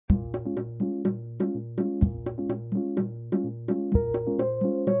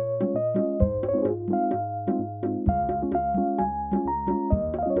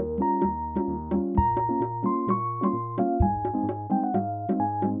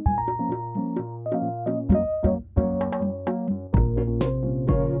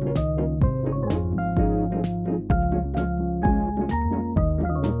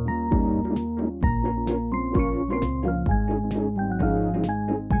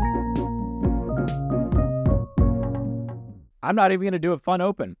I'm not even going to do a fun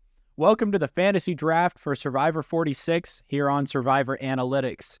open. Welcome to the fantasy draft for Survivor 46 here on Survivor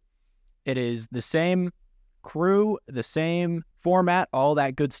Analytics. It is the same crew, the same format, all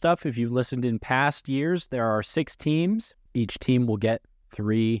that good stuff. If you've listened in past years, there are 6 teams. Each team will get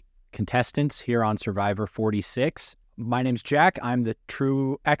 3 contestants here on Survivor 46. My name's Jack. I'm the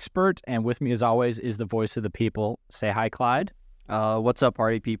true expert, and with me, as always, is the voice of the people. Say hi, Clyde. What's up,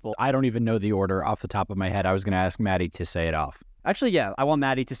 party people? I don't even know the order off the top of my head. I was going to ask Maddy to say it off. Actually, yeah, I want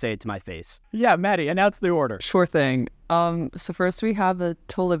Maddy to say it to my face. Yeah, Maddy, announce the order. Sure thing. So first we have the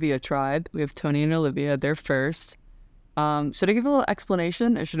Olivia tribe. We have Tony and Olivia. They're first. Should I give a little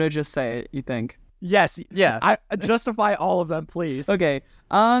explanation, or should I just say it, you think? Yes. Yeah. I justify all of them, please. Okay.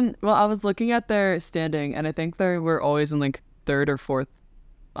 Well, I was looking at their standing, and I think they were always in, like, 3rd or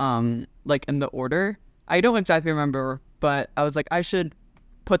 4th, like, in the order. I don't exactly remember, but I was like, I should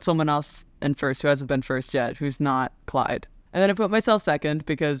put someone else in first who hasn't been first yet, who's not Clyde. And then I put myself second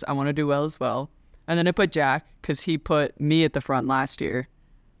because I want to do well as well. And then I put Jack because he put me at the front last year.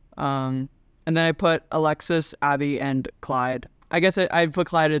 And then I put Alexis, Abbey, and Clyde. I guess I put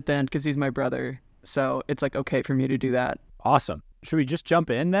Clyde at the end because he's my brother. So it's like okay for me to do that. Awesome. Should we just jump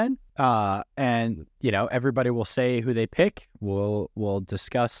in then? And, you know, everybody will say who they pick. We'll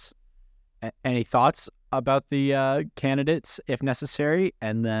discuss any thoughts about the candidates if necessary.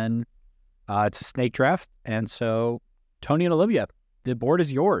 And then it's a snake draft. And so, Tony and Olivia, the board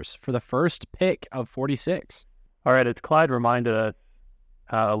is yours for the first pick of 46. All right, as Clyde reminded us,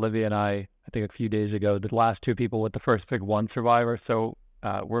 Olivia and I think a few days ago, the last 2 people with the first pick won Survivor. So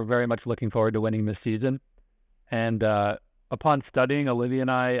we're very much looking forward to winning this season. And upon studying, Olivia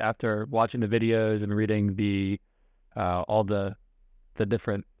and I, after watching the videos and reading all the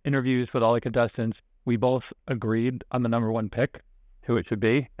different interviews with all the contestants, we both agreed on the number 1 pick, who it should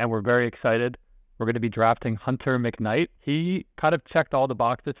be. And we're very excited. We're going to be drafting Hunter McKnight. He kind of checked all the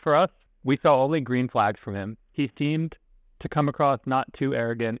boxes for us. We saw only green flags from him. He seemed to come across not too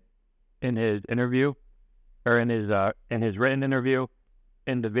arrogant in his interview, or in his written interview,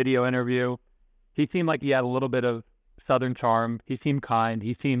 in the video interview. He seemed like he had a little bit of Southern charm. He seemed kind.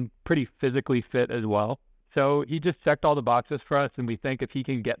 He seemed pretty physically fit as well. So he just checked all the boxes for us, and we think if he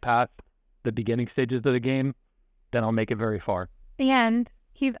can get past the beginning stages of the game, then I'll make it very far. And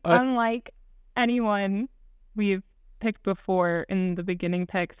he's unlike anyone we've picked before in the beginning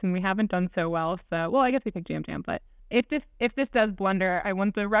picks, and we haven't done so well. So, well, I guess we picked Jam Jam, but if this does blunder, I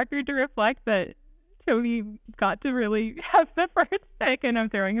want the record to reflect that Tony got to really have the first pick, and I'm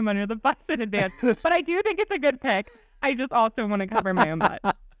throwing him under the bus in advance. But I do think it's a good pick. I just also want to cover my own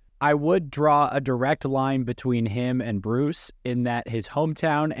butt. I would draw a direct line between him and Bruce in that his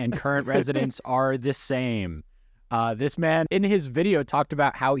hometown and current residence are the same. This man in his video talked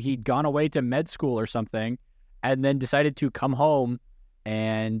about how he'd gone away to med school or something and then decided to come home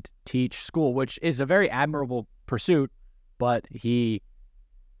and teach school, which is a very admirable pursuit, but he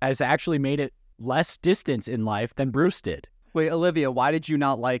has actually made it less distance in life than Bruce did. Wait, Olivia, why did you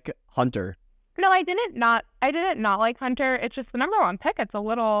not like Hunter? No, I didn't not like Hunter. It's just the number 1 pick. It's a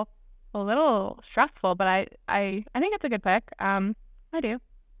little stressful, but I think it's a good pick. I do.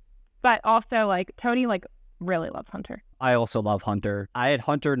 But also, like, Tony, like, really loves Hunter. I also love Hunter. I had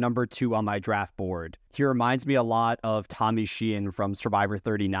Hunter number 2 on my draft board. He reminds me a lot of Tommy Sheehan from Survivor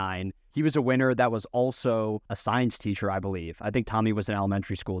 39. He was a winner that was also a science teacher, I believe. I think Tommy was an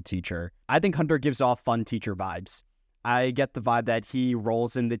elementary school teacher. I think Hunter gives off fun teacher vibes. I get the vibe that he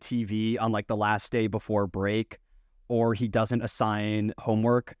rolls in the TV on like the last day before break, or he doesn't assign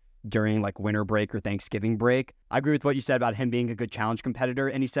homework during like winter break or Thanksgiving break. I agree with what you said about him being a good challenge competitor,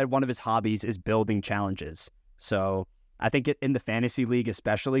 and he said one of his hobbies is building challenges. So I think in the fantasy league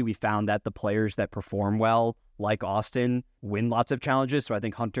especially, we found that the players that perform well, like Austin, win lots of challenges. So I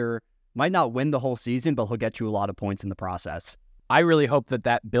think Hunter might not win the whole season, but he'll get you a lot of points in the process. I really hope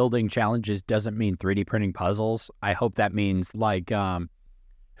that building challenges doesn't mean 3D printing puzzles. I hope that means like,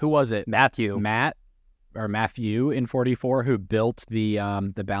 who was it? Matthew in 44 who built the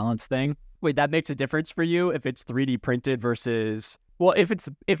balance thing. Wait, that makes a difference for you if it's 3D printed versus... Well, if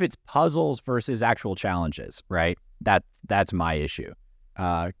it's puzzles versus actual challenges, right? That's my issue.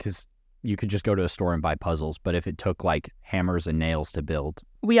 Because you could just go to a store and buy puzzles, but if it took like hammers and nails to build.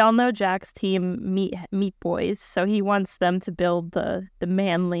 We all know Jack's team, Meat Boys, so he wants them to build the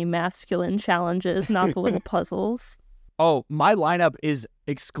manly, masculine challenges, not the little puzzles. Oh, my lineup is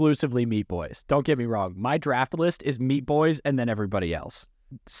exclusively Meat Boys. Don't get me wrong. My draft list is Meat Boys and then everybody else.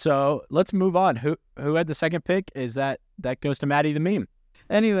 So let's move on. Who had the second pick? Is that goes to Maddy the meme.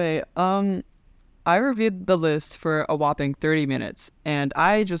 Anyway, I reviewed the list for a whopping 30 minutes, and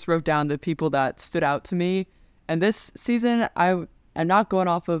I just wrote down the people that stood out to me And this season, I'm not going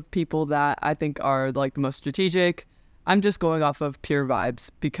off of people that I think are like the most strategic. I'm just going off of pure vibes,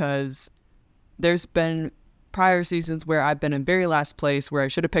 because there's been prior seasons where I've been in very last place where I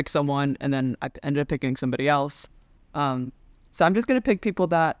should have picked someone and then I ended up picking somebody else. So I'm just going to pick people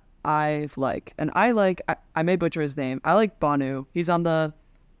that I like. And I may butcher his name. I like Banu. He's on the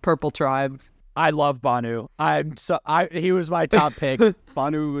Purple Tribe. I love Banu. He was my top pick.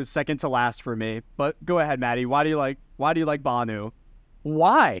 Banu was second to last for me. But go ahead, Maddy. Why do you like Banu?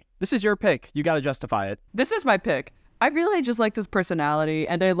 Why? This is your pick. You got to justify it. This is my pick. I really just liked his personality,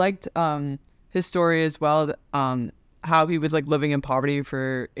 and I liked his story as well. How he was like living in poverty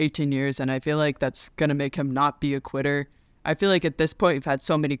for 18 years, and I feel like that's gonna make him not be a quitter. I feel like at this point we've had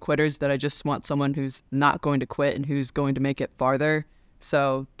so many quitters that I just want someone who's not going to quit and who's going to make it farther.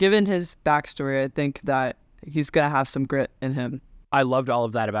 So given his backstory, I think that he's gonna have some grit in him. I loved all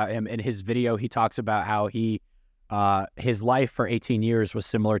of that about him. In his video, he talks about how his life for 18 years was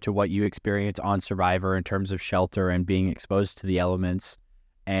similar to what you experience on Survivor in terms of shelter and being exposed to the elements.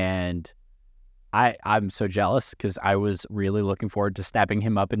 And I'm so jealous because I was really looking forward to snapping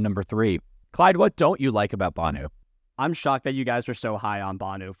him up in number 3. Clyde, what don't you like about Banu? I'm shocked that you guys are so high on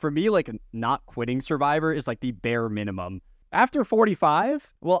Banu. For me, like, not quitting Survivor is like the bare minimum. After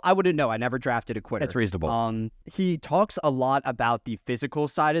 45? Well, I wouldn't know. I never drafted a quitter. That's reasonable. He talks a lot about the physical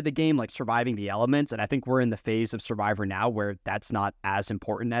side of the game, like surviving the elements. And I think we're in the phase of Survivor now where that's not as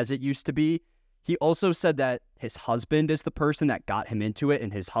important as it used to be. He also said that his husband is the person that got him into it,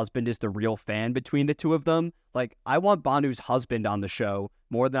 and his husband is the real fan between the two of them. Like, I want Banu's husband on the show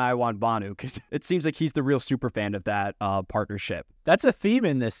more than I want Banu, because it seems like he's the real super fan of that partnership. That's a theme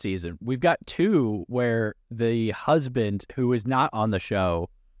in this season. We've got 2 where the husband, who is not on the show,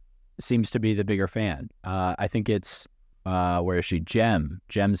 seems to be the bigger fan. I think it's, where is she?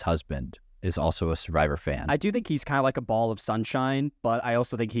 Jem's husband is also a Survivor fan. I do think he's kind of like a ball of sunshine, but I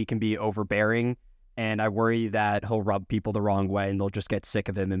also think he can be overbearing, and I worry that he'll rub people the wrong way and they'll just get sick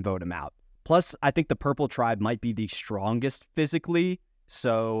of him and vote him out. Plus, I think the Purple Tribe might be the strongest physically,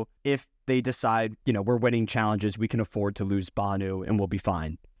 so if they decide, we're winning challenges, we can afford to lose Banu and we'll be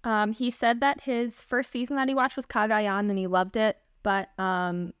fine. He said that his first season that he watched was Cagayan and he loved it. But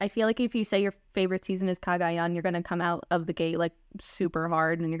I feel like if you say your favorite season is Cagayan, you're going to come out of the gate like super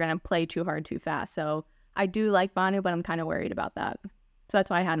hard and you're going to play too hard too fast. So I do like Banu, but I'm kind of worried about that. So that's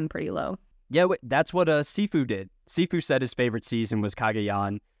why I had him pretty low. Yeah, that's what Sifu did. Sifu said his favorite season was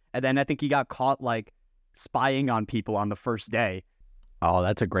Cagayan. And then I think he got caught like spying on people on the first day. Oh,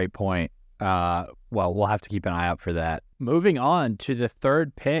 that's a great point. Well, we'll have to keep an eye out for that. Moving on to the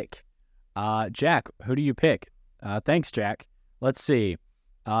 3rd pick. Jack, who do you pick? Thanks, Jack. Let's see.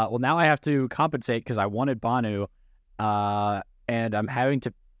 Well, now I have to compensate because I wanted Banu, and I'm having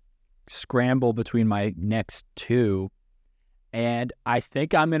to scramble between my next 2. And I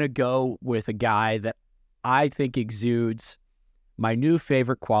think I'm going to go with a guy that I think exudes my new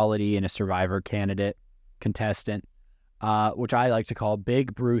favorite quality in a Survivor contestant, which I like to call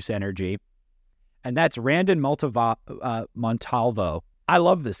Big Bruce energy. And that's Randon Montalvo. I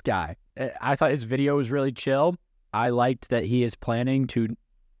love this guy. I thought his video was really chill. I liked that he is planning to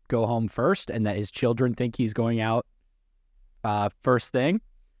go home first and that his children think he's going out first thing.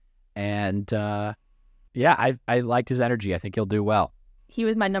 And yeah, I liked his energy. I think he'll do well. He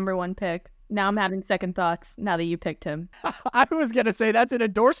was my number 1 pick. Now I'm having second thoughts now that you picked him. I was going to say that's an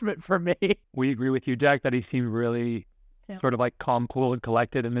endorsement for me. We agree with you, Jack, that he seemed really sort of like calm, cool, and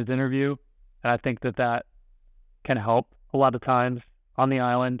collected in his interview. And I think that can help a lot of times on the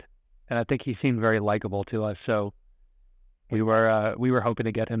island. And I think he seemed very likable to us. So we were hoping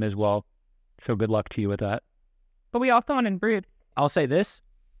to get him as well. So good luck to you with that. But we also wanted Bruce. I'll say this.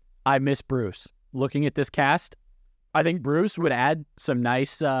 I miss Bruce. Looking at this cast, I think Bruce would add some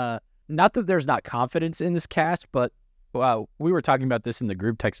nice, not that there's not confidence in this cast, but we were talking about this in the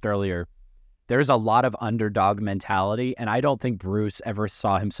group text earlier. There's a lot of underdog mentality, and I don't think Bruce ever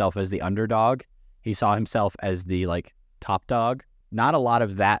saw himself as the underdog. He saw himself as the top dog. Not a lot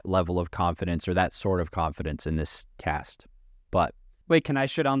of that level of confidence or that sort of confidence in this cast. But wait, can I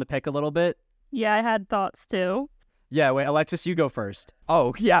shit on the pick a little bit? Yeah, I had thoughts too. Yeah, wait, Alexis, you go first.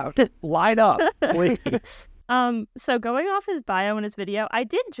 Oh, yeah. Line up, please. So going off his bio in his video, I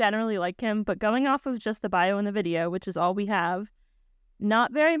did generally like him, but going off of just the bio in the video, which is all we have,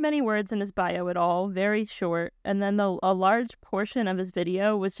 not very many words in his bio at all, very short. And then a large portion of his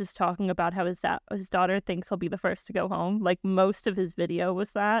video was just talking about how his daughter thinks he'll be the first to go home. Like, most of his video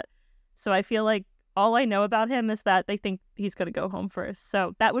was that. So I feel like all I know about him is that they think he's going to go home first.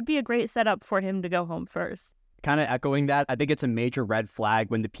 So that would be a great setup for him to go home first. Kind of echoing that, I think it's a major red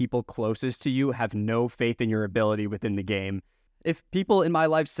flag when the people closest to you have no faith in your ability within the game. If people in my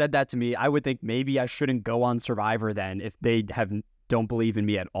life said that to me, I would think maybe I shouldn't go on Survivor then if they don't believe in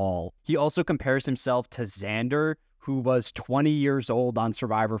me at all. He also compares himself to Xander, who was 20 years old on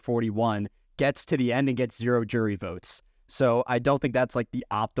Survivor 41, gets to the end and gets 0 jury votes. So I don't think that's like the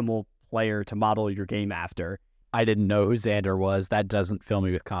optimal player to model your game after. I didn't know who Xander was. That doesn't fill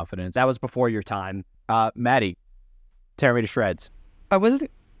me with confidence. That was before your time. Maddy, tear me to shreds. I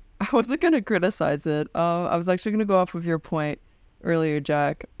wasn't going to criticize it. I was actually going to go off of your point earlier,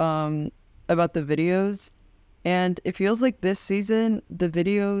 Jack, about the videos. And it feels like this season, the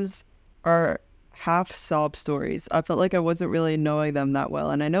videos are half sob stories. I felt like I wasn't really knowing them that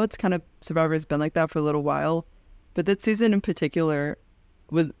well. And I know it's kind of, Survivor's been like that for a little while. But this season in particular,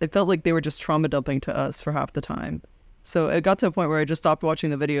 it felt like they were just trauma dumping to us for half the time. So it got to a point where I just stopped watching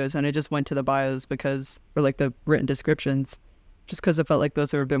the videos and I just went to the bios or like the written descriptions, just because it felt like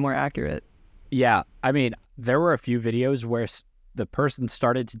those were a bit more accurate. Yeah. I mean, there were a few videos where the person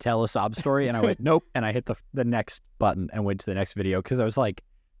started to tell a sob story and I went, nope. And I hit the next button and went to the next video because I was like,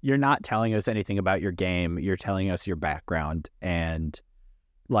 you're not telling us anything about your game. You're telling us your background. And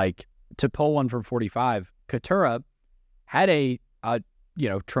like, to pull one from 45, Katura had a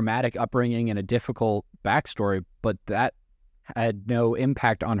traumatic upbringing and a difficult backstory, but that had no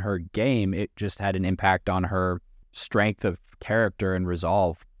impact on her game. It just had an impact on her strength of character and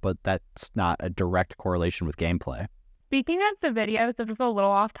resolve, but that's not a direct correlation with gameplay. Speaking of the videos, this is a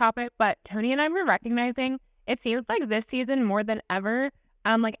little off topic, but Tony and I were recognizing it seems like this season more than ever,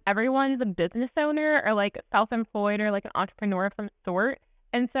 like everyone's a business owner or like self-employed or like an entrepreneur of some sort.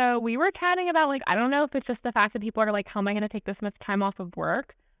 And so we were chatting about like, I don't know if it's just the fact that people are like, how am I going to take this much time off of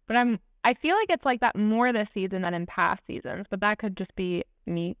work? But I feel like it's like that more this season than in past seasons, but that could just be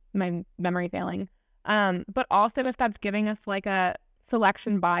my memory failing. But also if that's giving us like a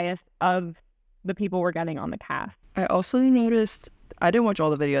selection bias of the people we're getting on the cast. I also noticed, I didn't watch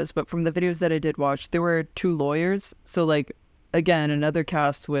all the videos, but from the videos that I did watch, there were 2 lawyers. So like, again, another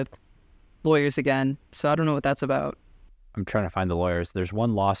cast with lawyers again. So I don't know what that's about. I'm trying to find the lawyers. There's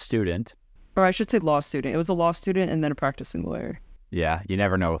one law student. Or I should say law student. It was a law student and then a practicing lawyer. Yeah, you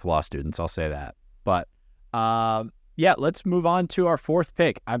never know with law students. I'll say that. But yeah, let's move on to our 4th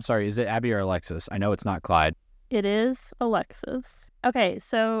pick. I'm sorry, is it Abbey or Alexis? I know it's not Clyde. It is Alexis. Okay,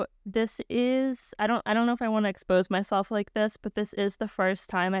 so this is, I don't know if I want to expose myself like this, but this is the first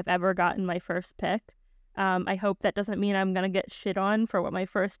time I've ever gotten my first pick. I hope that doesn't mean I'm going to get shit on for what my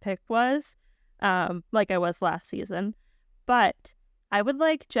first pick was, like I was last season. But I would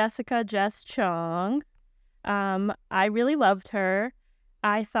like Jessica Jess Chong. I really loved her.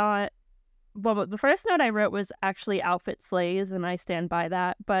 I thought, well, the first note I wrote was actually outfit slays, and I stand by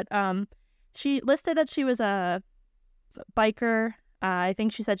that. But she listed that she was a biker. I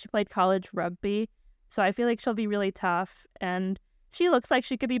think she said she played college rugby. So I feel like she'll be really tough. And she looks like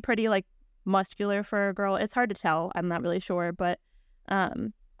she could be pretty, like, muscular for a girl. It's hard to tell. I'm not really sure. But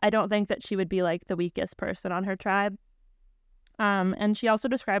I don't think that she would be, like, the weakest person on her tribe. And she also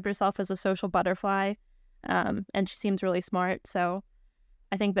described herself as a social butterfly. And she seems really smart. So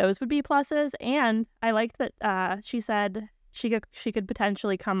I think those would be pluses. And I liked that she said she could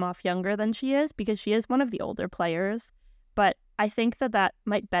potentially come off younger than she is because she is one of the older players. But I think that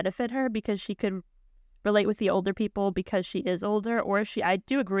might benefit her because she could relate with the older people because she is older. Or I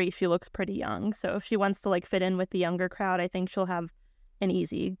do agree she looks pretty young. So if she wants to like fit in with the younger crowd, I think she'll have an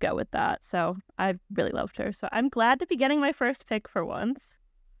easy go with that. So I really loved her. So I'm glad to be getting my first pick for once.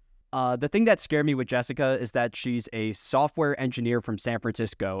 The thing that scared me with Jessica is that she's a software engineer from San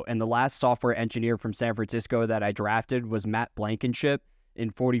Francisco, and the last software engineer from San Francisco that I drafted was Matt Blankenship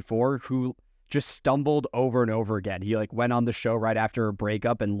in 44, who just stumbled over and over again. He like went on the show right after a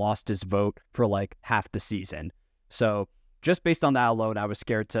breakup and lost his vote for like half the season. So just based on that alone, I was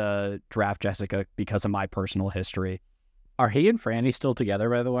scared to draft Jessica because of my personal history. Are he and Franny still together,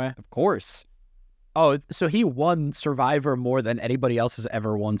 by the way? Of course. Oh, so he won Survivor more than anybody else has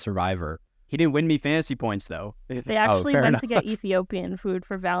ever won Survivor. He didn't win me fantasy points, though. They actually fair went enough. to get Ethiopian food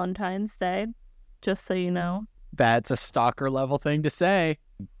for Valentine's Day, just so you know. That's a stalker level thing to say.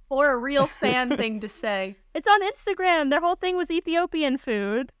 Or a real fan thing to say. It's on Instagram. Their whole thing was Ethiopian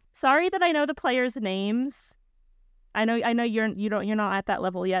food. Sorry that I know the players' names. I know you're not at that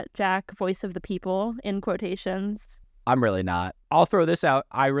level yet, Jack. Voice of the people in quotations. I'm really not. I'll throw this out.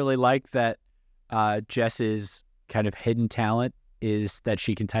 I really like that Jess's kind of hidden talent is that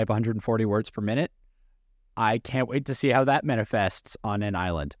she can type 140 words per minute. I can't wait to see how that manifests on an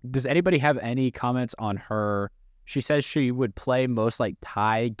island. Does anybody have any comments on her? She says she would play most like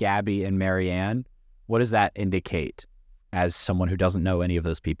Ty, Gabby, and Marianne. What does that indicate as someone who doesn't know any of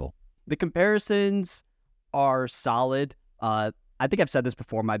those people? The comparisons are solid. I think I've said this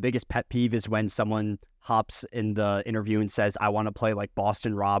before. My biggest pet peeve is when someone hops in the interview and says, I want to play like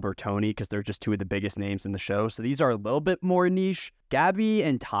Boston Rob or Tony, because they're just two of the biggest names in the show. So these are a little bit more niche. Gabby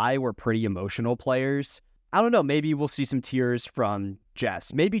and Ty were pretty emotional players. I don't know. Maybe we'll see some tears from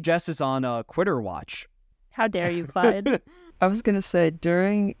Jess. Maybe Jess is on a quitter watch. How dare you, Clyde? I was going to say,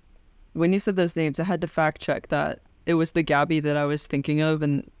 when you said those names, I had to fact check that it was the Gabby that I was thinking of,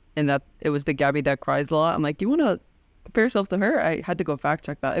 and that it was the Gabby that cries a lot. I'm like, you want to compare yourself to her? I had to go fact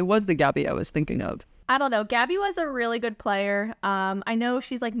check that. It was the Gabby I was thinking of. I don't know. Gabby was a really good player. I know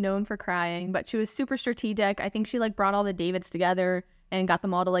she's like known for crying, but she was super strategic. I think she like brought all the Davids together and got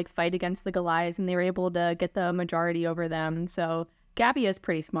them all to like fight against the Goliaths, and they were able to get the majority over them. So Gabby is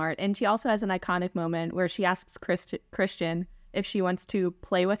pretty smart. And she also has an iconic moment where she asks Christian if she wants to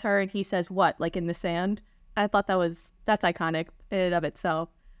play with her, and he says, what, like in the sand? I thought that's iconic in and of itself.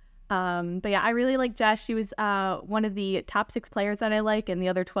 But yeah, I really like Jess. She was one of the top 6 players that I like, and the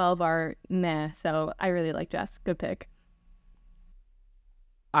other 12 are meh. So I really like Jess. Good pick.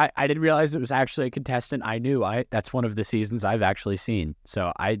 I didn't realize it was actually a contestant. I knew that's one of the seasons I've actually seen.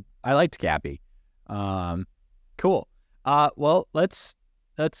 So I liked Gabby. Cool. Well, let's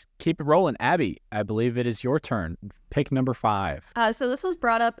keep it rolling. Abbey, I believe it is your turn. Pick number 5. So this was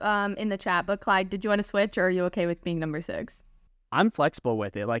brought up in the chat, but Clyde, did you want to switch, or are you okay with being number 6? I'm flexible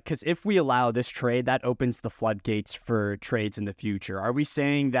with it, like, because if we allow this trade, that opens the floodgates for trades in the future. Are we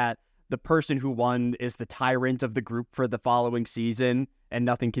saying that the person who won is the tyrant of the group for the following season and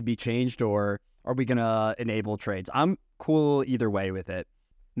nothing can be changed, or are we going to enable trades? I'm cool either way with it.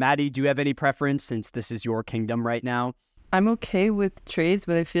 Maddy, do you have any preference, since this is your kingdom right now? I'm okay with trades,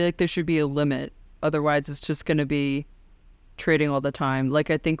 but I feel like there should be a limit. Otherwise, it's just going to be trading all the time. Like,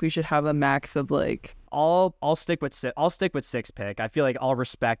 I think we should have a max of like... I'll stick with 6 pick. I feel like I'll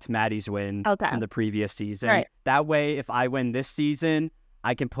respect Maddy's win from the previous season. Right. That way, if I win this season,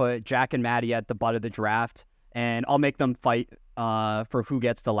 I can put Jack and Maddy at the butt of the draft, and I'll make them fight for who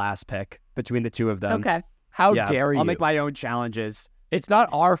gets the last pick between the two of them. Okay. How dare you? I'll make my own challenges. It's not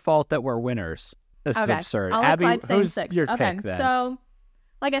our fault that we're winners. This is absurd. I'll Abby, let Clyde who's say 6. your Okay, pick then? so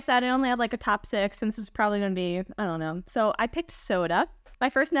like I said, I only had like a top 6, and this is probably going to be, I don't know. So I picked Soda. My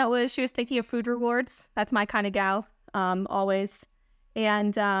first note was she was thinking of food rewards. That's my kind of gal, always.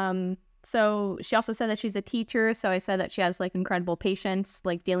 And so she also said that she's a teacher. So I said that she has like incredible patience,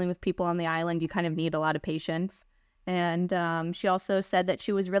 like dealing with people on the island. You kind of need a lot of patience. And she also said that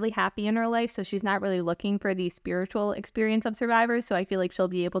she was really happy in her life. So she's not really looking for the spiritual experience of Survivor. So I feel like she'll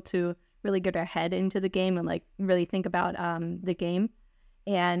be able to really get her head into the game and like really think about the game.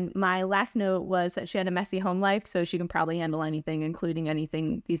 And my last note was that she had a messy home life, so she can probably handle anything, including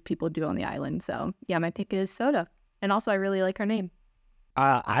anything these people do on the island. So yeah, my pick is Soda. And also, I really like her name.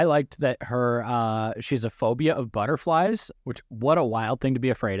 I liked that she's a phobia of butterflies, which, what a wild thing to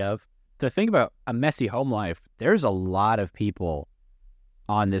be afraid of. The thing about a messy home life, there's a lot of people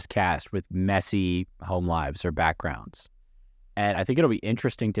on this cast with messy home lives or backgrounds. And I think it'll be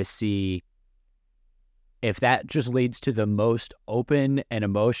interesting to see if that just leads to the most open and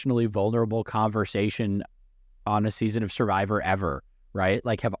emotionally vulnerable conversation on a season of Survivor ever, right?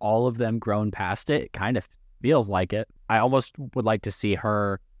 Like, have all of them grown past it? It kind of feels like it. I almost would like to see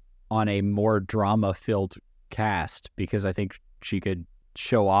her on a more drama-filled cast, because I think she could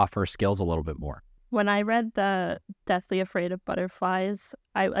show off her skills a little bit more. When I read the Deathly Afraid of Butterflies,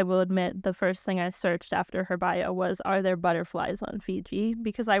 I will admit the first thing I searched after her bio was, are there butterflies on Fiji?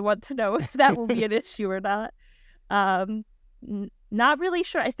 Because I want to know if that will be an issue or not. Not really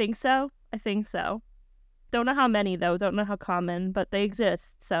sure. I think so. Don't know how many, though. Don't know how common, but they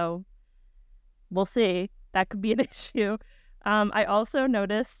exist. So we'll see. That could be an issue. I also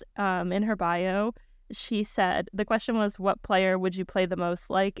noticed in her bio, she said, the question was, what player would you play the most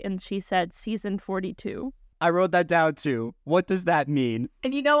like? And she said, season 42. I wrote that down too. What does that mean?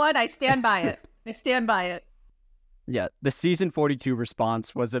 And you know what? I stand by it. Yeah, the season 42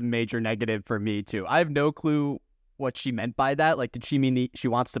 response was a major negative for me too. I have no clue what she meant by that. Like, did she mean she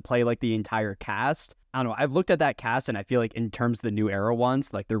wants to play like the entire cast? I don't know. I've looked at that cast, and I feel like in terms of the new era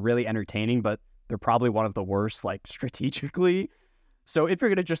ones, like, they're really entertaining, but they're probably one of the worst, like, strategically. So if you're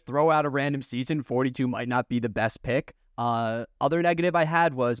going to just throw out a random season, 42 might not be the best pick. Other negative I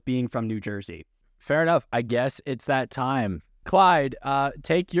had was being from New Jersey. Fair enough. I guess it's that time. Clyde,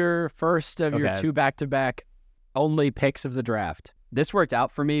 take your first of your 2 back-to-back only picks of the draft. This worked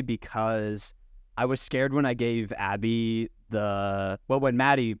out for me because I was scared when I gave Abbey when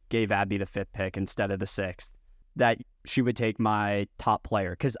Maddy gave Abbey the 5th pick instead of the 6th. that she would take my top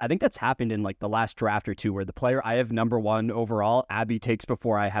player, because I think that's happened in like the last draft or two where the player I have number 1 overall, Abbey takes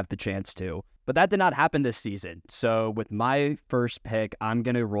before I have the chance to. But that did not happen this season. So with my first pick, I'm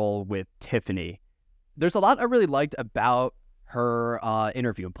going to roll with Tiffany. There's a lot I really liked about her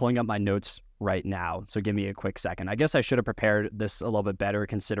interview. I'm pulling up my notes right now, so give me a quick second. I guess I should have prepared this a little bit better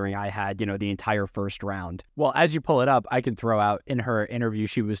considering I had, the entire first round. Well, as you pull it up, I can throw out in her interview,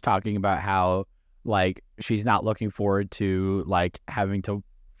 she was talking about how, like, she's not looking forward to, like, having to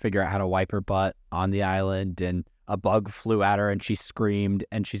figure out how to wipe her butt on the island, and a bug flew at her and she screamed,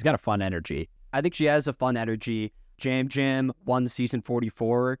 and she's got a fun energy. I think she has a fun energy. Jam Jam won season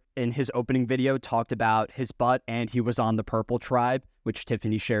 44. In his opening video, talked about his butt and he was on the Purple Tribe, which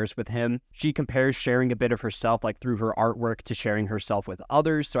Tiffany shares with him. She compares sharing a bit of herself, like through her artwork, to sharing herself with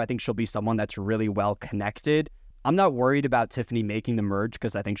others. So I think she'll be someone that's really well connected. I'm not worried about Tiffany making the merge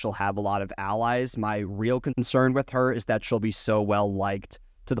because I think she'll have a lot of allies. My real concern with her is that she'll be so well liked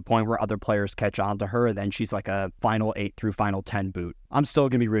to the point where other players catch on to her, and then she's like a final 8 through final 10 boot. I'm still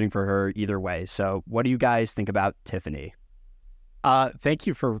going to be rooting for her either way. So what do you guys think about Tiffany? Thank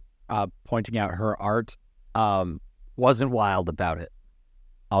you for pointing out her art. Wasn't wild about it.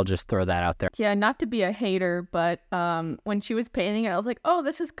 I'll just throw that out there. Yeah, not to be a hater, but when she was painting it, I was like, oh,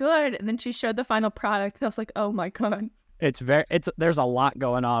 this is good. And then she showed the final product, and I was like, oh my God. There's a lot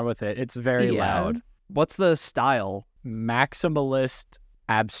going on with it. It's very loud. What's the style? Maximalist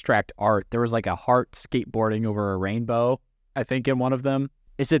abstract art. There was like a heart skateboarding over a rainbow, I think, in one of them.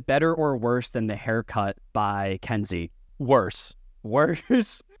 Is it better or worse than the haircut by Kenzie? Worse.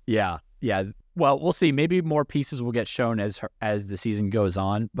 Worse? Yeah. Well, we'll see. Maybe more pieces will get shown as the season goes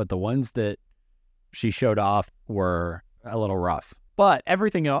on, but the ones that she showed off were a little rough. But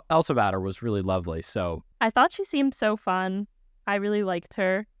everything else about her was really lovely. So I thought she seemed so fun. I really liked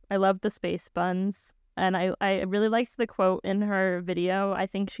her. I loved the space buns. And I really liked the quote in her video. I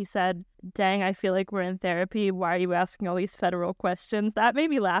think she said, dang, I feel like we're in therapy. Why are you asking all these federal questions? That made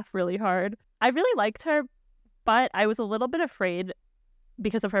me laugh really hard. I really liked her, but I was a little bit afraid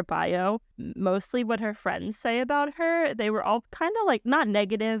because of her bio. Mostly what her friends say about her, they were all kind of like, not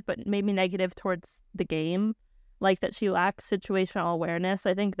negative, but maybe negative towards the game. Like that she lacks situational awareness.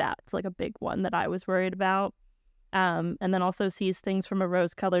 I think that's like a big one that I was worried about. And then also sees things from a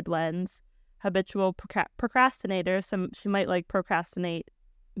rose-colored lens. Habitual procrastinator, she might like procrastinate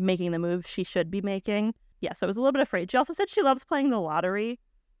making the moves she should be making. Yeah, so I was a little bit afraid. She also said she loves playing the lottery,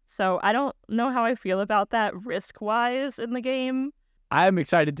 so I don't know how I feel about that risk-wise in the game. I'm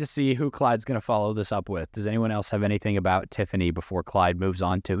excited to see who Clyde's going to follow this up with. Does anyone else have anything about Tiffany before Clyde moves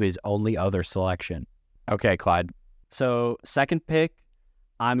on to his only other selection? Okay, Clyde. So second pick,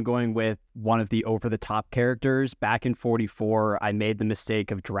 I'm going with one of the over-the-top characters. Back in 44, I made the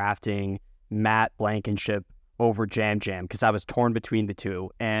mistake of drafting Matt Blankenship over Jam Jam because I was torn between the two.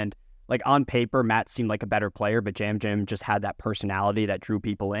 And like on paper, Matt seemed like a better player, but Jam Jam just had that personality that drew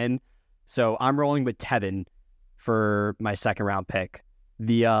people in. So I'm rolling with Tevin for my second round pick,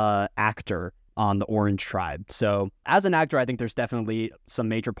 the actor on the Orange Tribe. So as an actor, I think there's definitely some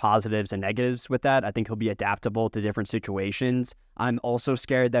major positives and negatives with that. I think he'll be adaptable to different situations. I'm also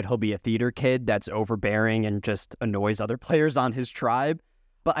scared that he'll be a theater kid that's overbearing and just annoys other players on his tribe.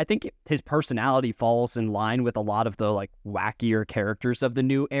 But I think his personality falls in line with a lot of the like wackier characters of the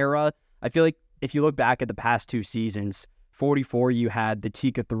new era. I feel like if you look back at the past 2 seasons, 44, you had the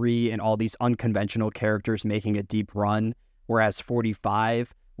Tika 3 and all these unconventional characters making a deep run, whereas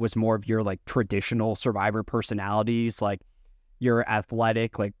 45 was more of your like traditional Survivor personalities, like your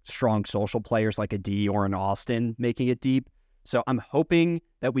athletic, like strong social players like a D or an Austin making it deep. So I'm hoping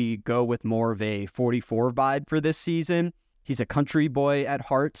that we go with more of a 44 vibe for this season. He's a country boy at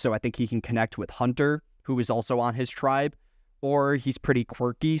heart, so I think he can connect with Hunter, who is also on his tribe. Or he's pretty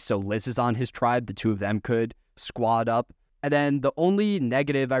quirky, so Liz is on his tribe. The two of them could squad up. And then the only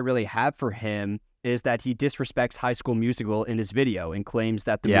negative I really have for him is that he disrespects High School Musical in his video and claims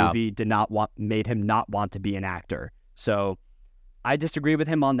that the movie made him not want to be an actor. So I disagree with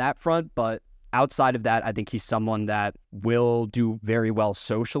him on that front, but outside of that, I think he's someone that will do very well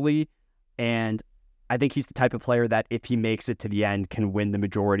socially, and I think he's the type of player that if he makes it to the end can win the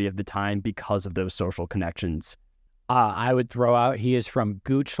majority of the time because of those social connections. I would throw out he is from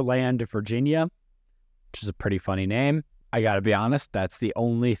Goochland, Virginia, which is a pretty funny name. I got to be honest, that's the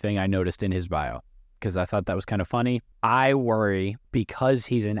only thing I noticed in his bio because I thought that was kind of funny. I worry because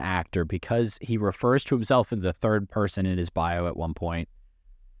he's an actor, because he refers to himself in the third person in his bio at one point.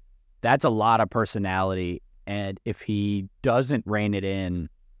 That's a lot of personality, and if he doesn't rein it in,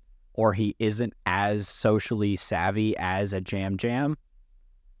 or he isn't as socially savvy as a Jam Jam,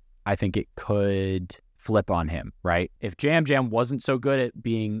 I think it could flip on him, right? If Jam Jam wasn't so good at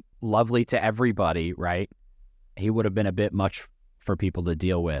being lovely to everybody, right, he would have been a bit much for people to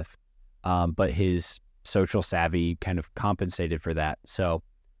deal with. But his social savvy kind of compensated for that. So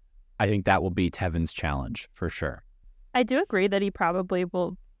I think that will be Tevin's challenge for sure. I do agree that he probably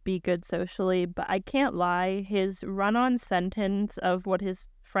will be good socially, but I can't lie. His run-on sentence of what his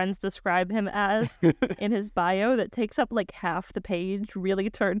friends describe him as in his bio that takes up like half the page really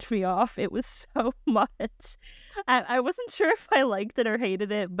turned me off. It was so much. I wasn't sure if I liked it or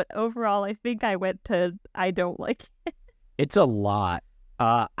hated it, but overall, I think I went to I don't like it. It's a lot.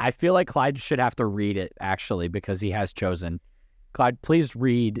 I feel like Clyde should have to read it, actually, because he has chosen. Clyde, please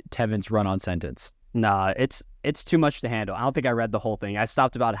read Tevin's run-on sentence. Nah, it's too much to handle. I don't think I read the whole thing. I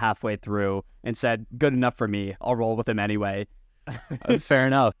stopped about halfway through and said, good enough for me. I'll roll with him anyway. Fair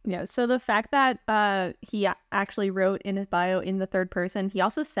enough. Yeah, so the fact that he actually wrote in his bio in the third person, he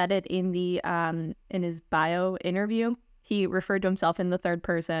also said it in the in his bio interview. He referred to himself in the third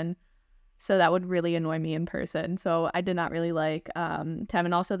person, so that would really annoy me in person. So I did not really like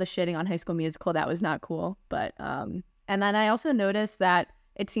Tevin. Also, the shitting on High School Musical, that was not cool. But and then I also noticed that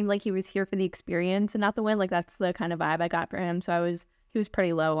it seemed like he was here for the experience and not the win. Like that's the kind of vibe I got for him. So he was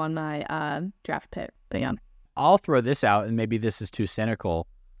pretty low on my draft pick. But yeah. I'll throw this out, and maybe this is too cynical.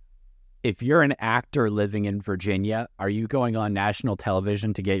 If you're an actor living in Virginia, are you going on national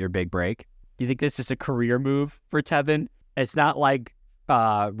television to get your big break? Do you think this is a career move for Tevin? It's not like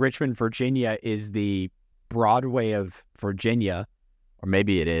Richmond, Virginia is the Broadway of Virginia, or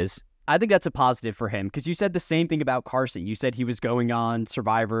maybe it is. I think that's a positive for him because you said the same thing about Carson. You said he was going on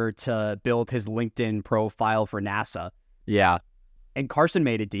Survivor to build his LinkedIn profile for NASA. Yeah. And Carson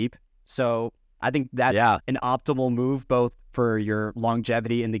made it deep. So I think that's an optimal move both for your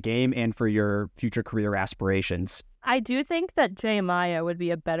longevity in the game and for your future career aspirations. I do think that Jay Maya would be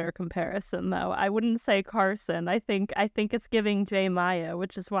a better comparison, though. I wouldn't say Carson. I think it's giving Jay Maya,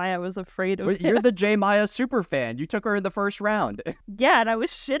 which is why I was afraid of him. You're the Jay Maya super fan. You took her in the first round. Yeah, and I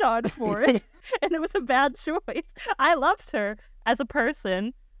was shit on for it, and it was a bad choice. I loved her as a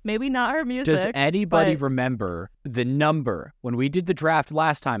person. Maybe not her music. Does anybody remember the number? When we did the draft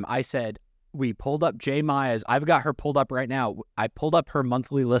last time, I said, we pulled up Jay Maya's. I've got her pulled up right now. I pulled up her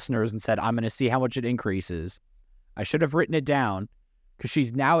monthly listeners and said, I'm going to see how much it increases. I should have written it down because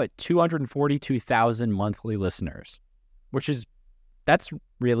she's now at 242,000 monthly listeners, that's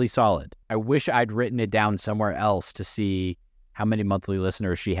really solid. I wish I'd written it down somewhere else to see how many monthly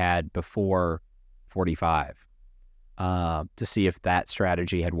listeners she had before 45, to see if that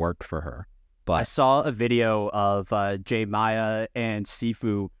strategy had worked for her. But I saw a video of Jay Maya and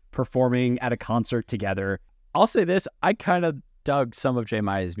Sifu performing at a concert together. I'll say this, I kind of dug some of Jay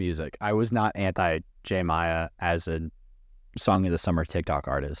Maya's music. I was not anti-Jay Maya as a Song of the Summer TikTok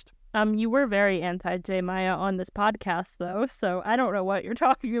artist. You were very anti-Jay Maya on this podcast, though, so I don't know what you're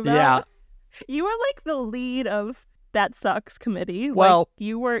talking about. Yeah. You were like the lead of That Sucks committee. Well, like,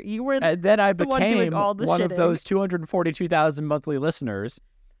 you were and then I the one doing became all the one shitting. of those 242,000 monthly listeners.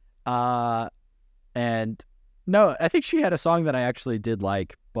 And no, I think she had a song that I actually did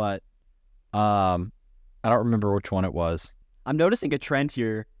like, but I don't remember which one it was. I'm noticing a trend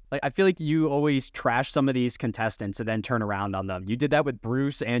here. Like, I feel like you always trash some of these contestants and then turn around on them. You did that with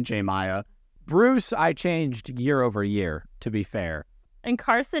Bruce and Jay Maya. Bruce, I changed year over year, to be fair. And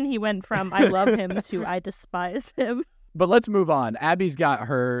Carson, he went from I love him to I despise him. But let's move on. Abby's got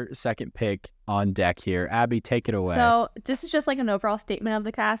her second pick on deck here. Abby, take it away. So this is just like an overall statement of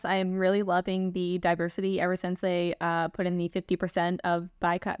the cast. I am really loving the diversity ever since they put in the 50% of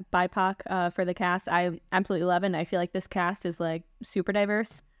BIPOC for the cast. I absolutely love it. And I feel like this cast is like super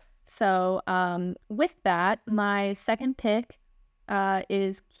diverse. So with that, my second pick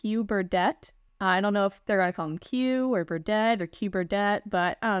is Q Burdett. I don't know if they're going to call him Q or Burdett or Q Burdett,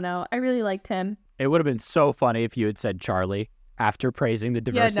 but I don't know. I really liked him. It would have been so funny if you had said Charlie after praising the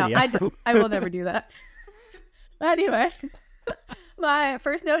diversity. Yeah, no, I will never do that. Anyway, my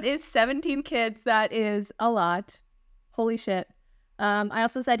first note is 17 kids. That is a lot. Holy shit. I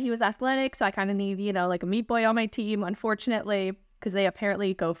also said he was athletic, so I kind of need, like a meat boy on my team, unfortunately, because they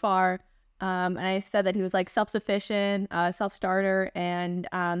apparently go far. And I said that he was like self-sufficient, self-starter, and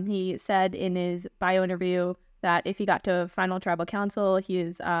he said in his bio interview that if he got to final tribal council,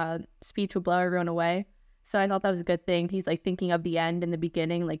 his speech would blow everyone away. So I thought that was a good thing. He's like thinking of the end in the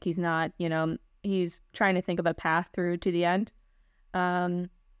beginning, like he's not, he's trying to think of a path through to the end. And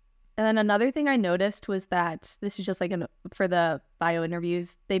then another thing I noticed was that this is just like for the bio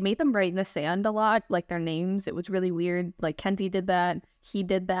interviews, they made them write in the sand a lot, like their names. It was really weird. Like Kenzie did that, he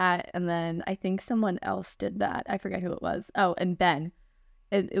did that, and then I think someone else did that. I forget who it was. Oh, and Ben.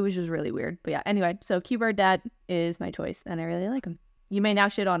 It was just really weird. But yeah, anyway, so Q-Bird Dad is my choice, and I really like him. You may now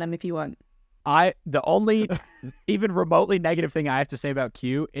shit on him if you want. The only even remotely negative thing I have to say about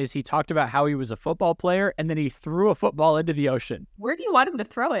Q is he talked about how he was a football player and then he threw a football into the ocean. Where do you want him to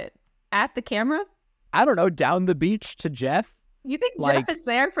throw it? At the camera? I don't know, down the beach to Jeff. You think Jeff is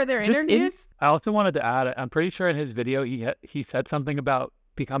there for their interviews? I also wanted to add, I'm pretty sure in his video he said something about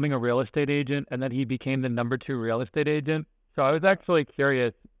becoming a real estate agent and then he became the number 2 real estate agent. So I was actually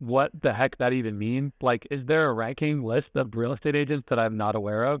curious what the heck that even means. Like, is there a ranking list of real estate agents that I'm not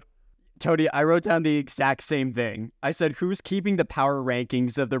aware of? Tony, I wrote down the exact same thing. I said, who's keeping the power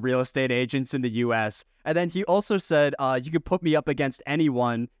rankings of the real estate agents in the U.S.? And then he also said, you could put me up against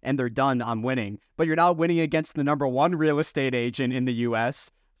anyone and they're done, I'm winning. But you're not winning against the number 1 real estate agent in the U.S.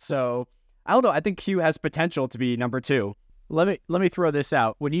 So, I don't know. I think Q has potential to be number 2. Let me throw this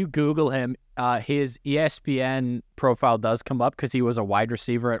out. When you Google him, his ESPN profile does come up because he was a wide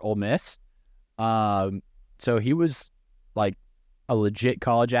receiver at Ole Miss. So he was like a legit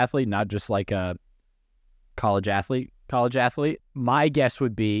college athlete, not just like a college athlete. My guess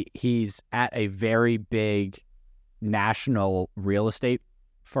would be he's at a very big national real estate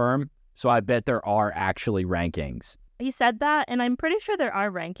firm. So I bet there are actually rankings. He said that, and I'm pretty sure there are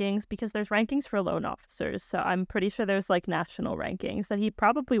rankings because there's rankings for loan officers. So I'm pretty sure there's like national rankings that he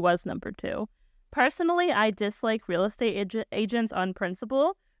probably was number 2. Personally, I dislike real estate agents on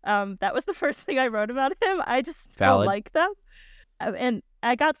principle. That was the first thing I wrote about him. I just don't like them. And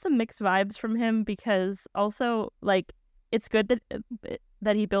I got some mixed vibes from him because also, like, it's good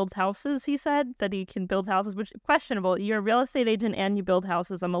that he builds houses, he said, that he can build houses, which is questionable. You're a real estate agent and you build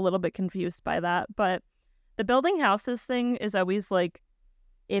houses. I'm a little bit confused by that. But the building houses thing is always, like,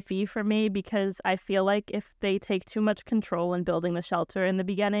 iffy for me because I feel like if they take too much control in building the shelter in the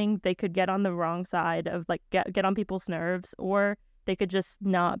beginning, they could get on the wrong side of, like, get on people's nerves, or they could just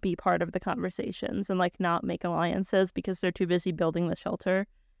not be part of the conversations and like not make alliances because they're too busy building the shelter.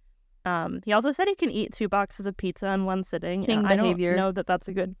 He also said he can eat 2 boxes of pizza in one sitting. King behavior. I don't know that that's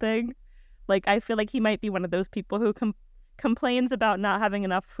a good thing. Like, I feel like he might be one of those people who complains about not having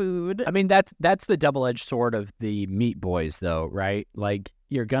enough food. I mean, that's the double-edged sword of the Meat Boys, though, right? Like,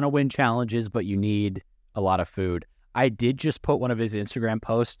 you're gonna win challenges, but you need a lot of food. I did just put one of his Instagram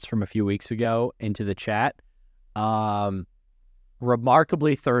posts from a few weeks ago into the chat.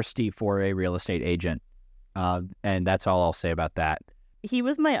 Remarkably thirsty for a real estate agent. And that's all I'll say about that. He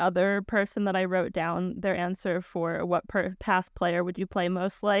was my other person that I wrote down their answer for what past player would you play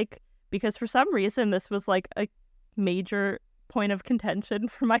most like, because for some reason this was like a major point of contention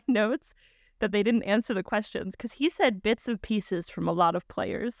for my notes that they didn't answer the questions, because he said bits of pieces from a lot of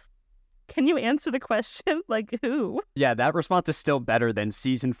players. Can you answer the question? Like, who? Yeah, that response is still better than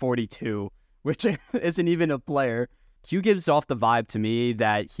season 42, which isn't even a player. Q gives off the vibe to me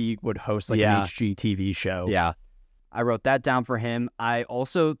that he would host like an HGTV show. Yeah. I wrote that down for him. I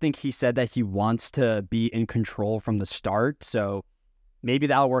also think he said that he wants to be in control from the start. So maybe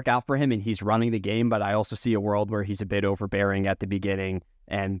that'll work out for him and he's running the game. But I also see a world where he's a bit overbearing at the beginning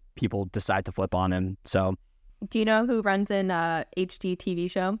and people decide to flip on him. So, do you know who runs an HGTV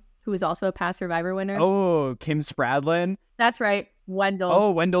show? Who is also a past Survivor winner? Oh, Kim Spradlin. That's right. Wendell.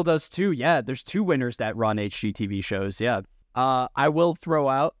 Oh, Wendell does too. Yeah, there's 2 winners that run HGTV shows. Yeah. I will throw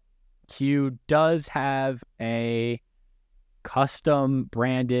out, Q does have a custom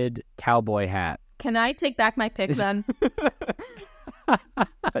branded cowboy hat. Can I take back my pick then?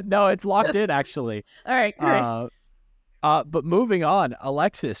 No, it's locked in actually. All right, great. But moving on,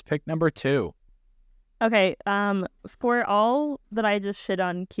 Alexis, pick number 2. Okay, for all that I just shit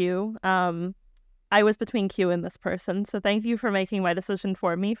on Q, I was between Q and this person, so thank you for making my decision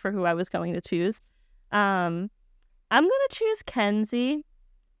for me for who I was going to choose. I'm gonna choose Kenzie.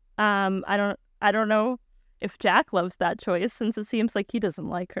 I don't know if Jack loves that choice since it seems like he doesn't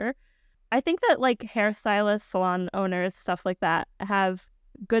like her. I think that like hairstylists, salon owners, stuff like that have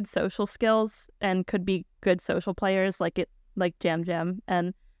good social skills and could be good social players like Jam Jam.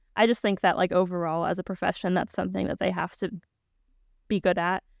 And I just think that like overall as a profession, that's something that they have to be good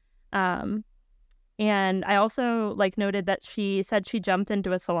at. And I also like noted that she said she jumped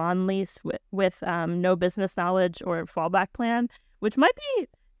into a salon lease with no business knowledge or fallback plan, which might be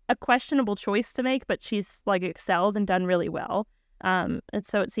a questionable choice to make, but she's like excelled and done really well. And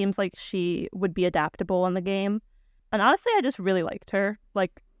so it seems like she would be adaptable in the game. And honestly, I just really liked her.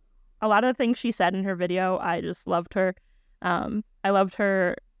 Like a lot of the things she said in her video, I just loved her. I loved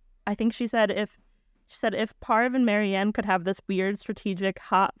her. I think she said if Parv and Marianne could have this weird, strategic,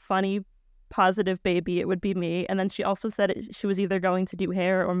 hot, funny, positive baby, it would be me. And then she also said she was either going to do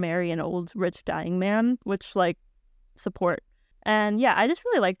hair or marry an old, rich, dying man, which like support. And yeah, I just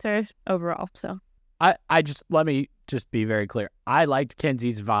really liked her overall. So Let me just be very clear. I liked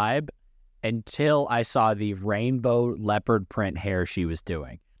Kenzie's vibe until I saw the rainbow leopard print hair she was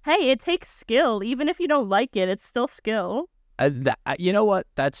doing. Hey, it takes skill. Even if you don't like it, it's still skill. You know what?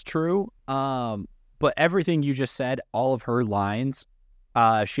 That's true. But everything you just said, all of her lines,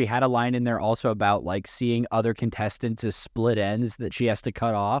 she had a line in there also about like seeing other contestants as split ends that she has to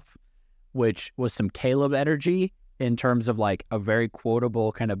cut off, which was some Caleb energy in terms of like a very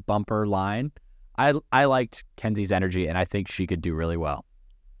quotable kind of bumper line. I liked Kenzie's energy, and I think she could do really well.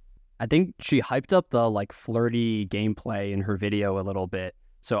 I think she hyped up the like flirty gameplay in her video a little bit.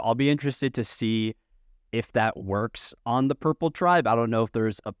 So I'll be interested to see if that works on the Purple Tribe. I don't know if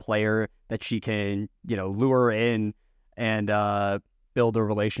there's a player that she can, lure in and build a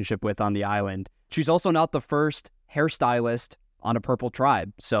relationship with on the island. She's also not the first hairstylist on a Purple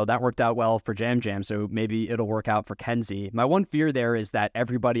Tribe, so that worked out well for Jam Jam, so maybe it'll work out for Kenzie. My one fear there is that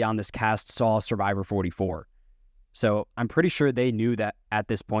everybody on this cast saw Survivor 44. So I'm pretty sure they knew that at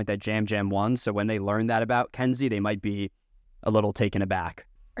this point that Jam Jam won, so when they learned that about Kenzie, they might be a little taken aback.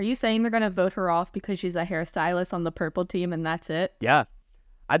 Are you saying they're going to vote her off because she's a hairstylist on the purple team and that's it? Yeah.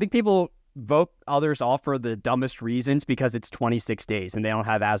 I think people vote others off for the dumbest reasons because it's 26 days and they don't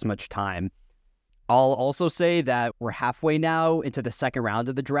have as much time. I'll also say that we're halfway now into the second round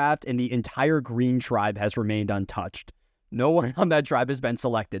of the draft and the entire Green Tribe has remained untouched. No one on that tribe has been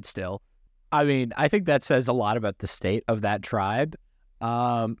selected still. I mean, I think that says a lot about the state of that tribe.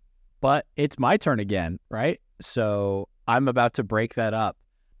 But it's my turn again, right? So I'm about to break that up.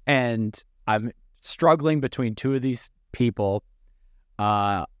 And I'm struggling between two of these people.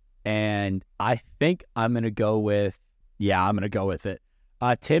 And I think I'm going to go with it.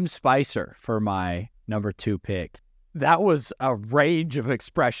 Tim Spicer for my number 2 pick. That was a range of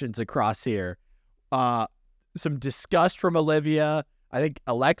expressions across here. Some disgust from Olivia. I think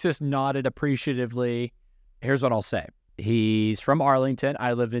Alexis nodded appreciatively. Here's what I'll say. He's from Arlington.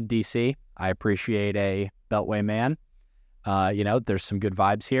 I live in D.C. I appreciate a Beltway man. There's some good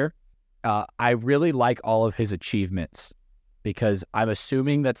vibes here. I really like all of his achievements because I'm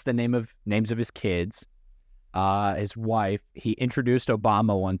assuming that's the names of his kids. His wife, he introduced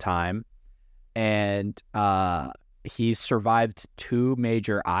Obama one time, and he's survived 2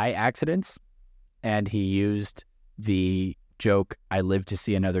 major eye accidents, and he used the joke, "I live to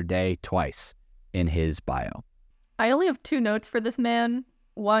see another day," twice in his bio. I only have 2 notes for this man.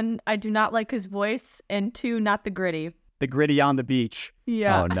 1, I do not like his voice, and 2, not the gritty. The gritty on the beach.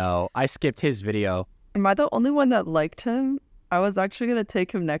 Yeah. Oh no, I skipped his video. Am I the only one that liked him? I was actually going to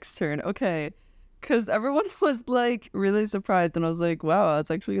take him next turn. Okay. Because everyone was like really surprised, and I was like, wow, I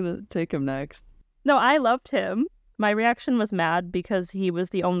was actually going to take him next. No, I loved him. My reaction was mad because he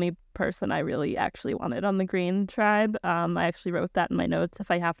was the only person I really actually wanted on the Green Tribe. I actually wrote that in my notes. If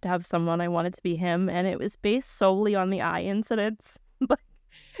I have to have someone, I want it to be him. And it was based solely on the eye incidents. But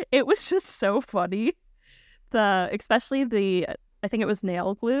it was just so funny. Especially I think it was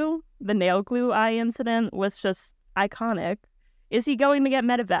nail glue. The nail glue eye incident was just iconic. Is he going to get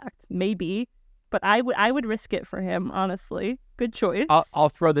medevaced? Maybe. But I would risk it for him, honestly. Good choice. I'll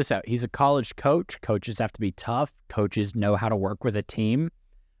throw this out. He's a college coach. Coaches have to be tough. Coaches know how to work with a team.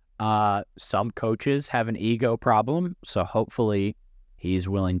 Some coaches have an ego problem, so hopefully he's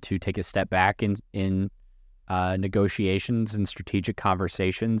willing to take a step back in negotiations and strategic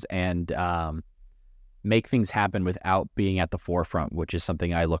conversations and make things happen without being at the forefront, which is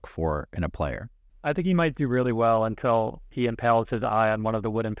something I look for in a player. I think he might do really well until he impales his eye on one of the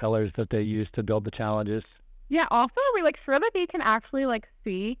wooden pillars that they use to build the challenges. Yeah, also, are we sure that he can actually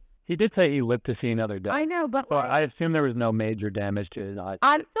see? He did say he lived to see another day. I know, but I assume there was no major damage to his eye.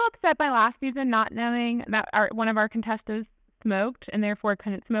 I'm still upset by last season not knowing that one of our contestants smoked and therefore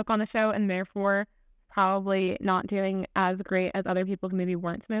couldn't smoke on the show and therefore probably not doing as great as other people who maybe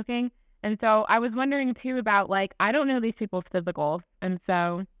weren't smoking. And so I was wondering too about I don't know these people's physicals, and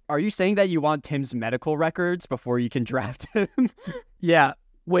so... Are you saying that you want Tim's medical records before you can draft him? Yeah.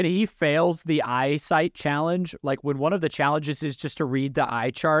 When he fails the eyesight challenge, when one of the challenges is just to read the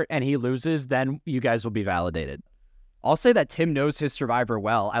eye chart and he loses, then you guys will be validated. I'll say that Tim knows his Survivor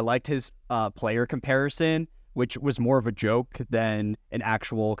well. I liked his player comparison, which was more of a joke than an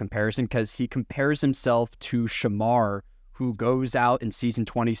actual comparison because he compares himself to Shamar, who goes out in season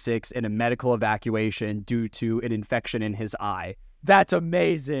 26 in a medical evacuation due to an infection in his eye. That's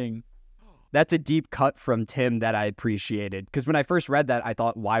amazing. That's a deep cut from Tim that I appreciated. Because when I first read that, I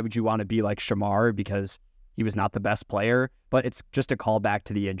thought, why would you want to be like Shamar? Because he was not the best player. But it's just a callback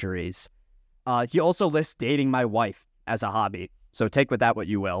to the injuries. He also lists dating my wife as a hobby. So take with that what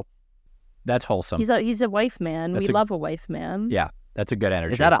you will. That's wholesome. He's a wife man. That's We love a wife man. Yeah, that's a good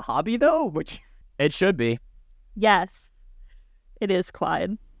energy. Is that a hobby though? It should be. Yes, it is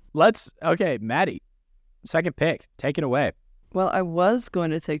Clyde. Okay, Maddy, second pick. Take it away. Well, I was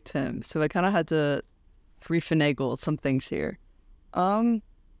going to take Tim, so I kind of had to refinagle some things here.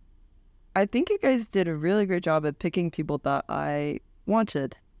 I think you guys did a really great job at picking people that I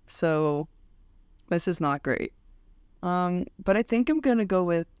wanted, so this is not great. But I think I'm going to go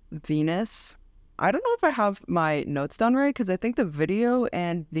with Venus. I don't know if I have my notes done right, because I think the video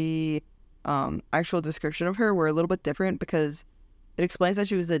and the actual description of her were a little bit different, because it explains that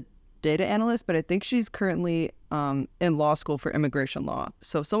she was a data analyst, but I think she's currently in law school for immigration law.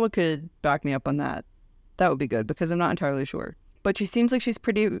 So if someone could back me up on that, that would be good, because I'm not entirely sure. But she seems like she's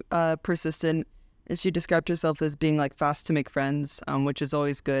pretty persistent, and she described herself as being like fast to make friends, which is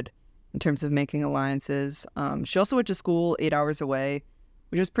always good in terms of making alliances. She also went to school 8 hours away,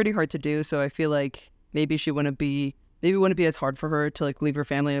 which is pretty hard to do. So I feel like maybe it wouldn't be as hard for her to like leave her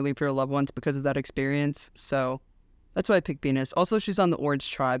family or leave her loved ones because of that experience. So that's why I picked Venus. Also, she's on the Orange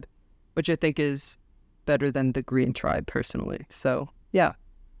tribe, which I think is better than the Green tribe personally. So yeah.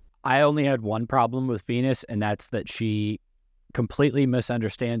 I only had one problem with Venus, and that's that she completely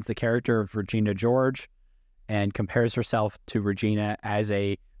misunderstands the character of Regina George and compares herself to Regina as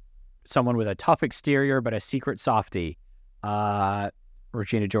someone with a tough exterior but a secret softie.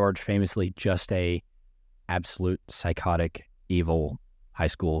 Regina George famously just a absolute psychotic, evil high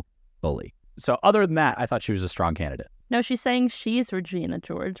school bully. So other than that, I thought she was a strong candidate. No, she's saying she's Regina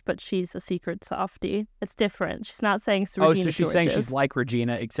George, but she's a secret softie. It's different. She's not saying it's Regina George. Oh, so she's saying she's like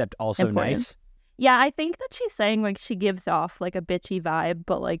Regina, except also important. Nice? Yeah, I think that she's saying like she gives off like a bitchy vibe,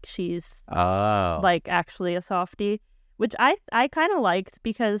 but like she's like actually a softie, which I kind of liked,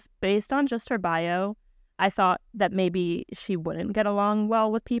 because based on just her bio, I thought that maybe she wouldn't get along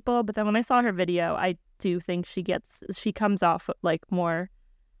well with people. But then when I saw her video, I do think she comes off like more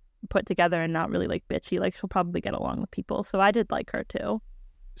put together and not really like bitchy. Like she'll probably get along with people. So I did like her too.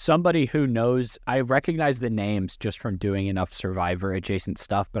 Somebody who knows, I recognize the names just from doing enough Survivor adjacent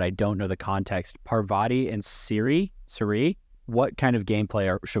stuff, but I don't know the context. Parvati and Siri, what kind of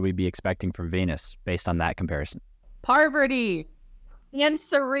gameplay should we be expecting from Venus based on that comparison? Parvati and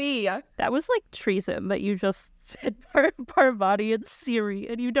Siri. That was like treason that you just said Parvati and Siri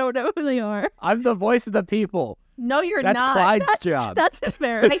and you don't know who they are. I'm the voice of the people. No, you're That's not. Clyde's job. That's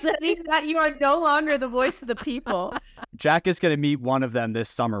embarrassing. I said that you are no longer the voice of the people. Jack is going to meet one of them this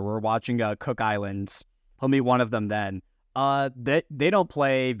summer. We're watching Cook Islands. He'll meet one of them then. They don't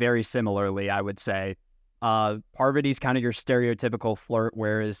play very similarly, I would say. Parvati's kind of your stereotypical flirt,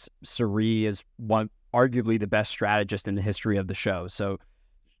 whereas Suri is arguably the best strategist in the history of the show. So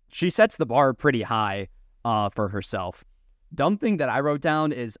she sets the bar pretty high for herself. Dumb thing that I wrote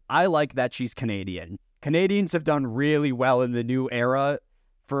down is I like that she's Canadian. Canadians have done really well in the new era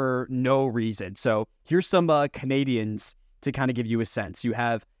for no reason. So here's some Canadians to kind of give you a sense. You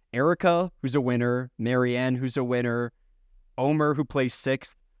have Erica, who's a winner, Marianne, who's a winner, Omer, who placed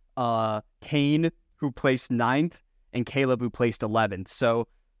 6th, Kane, who placed 9th, and Caleb, who placed 11th. So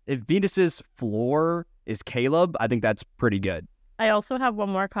if Venus's floor is Caleb, I think that's pretty good. I also have one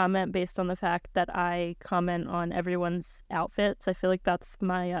more comment based on the fact that I comment on everyone's outfits. I feel like that's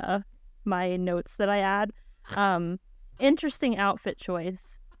my my notes that I add. Interesting outfit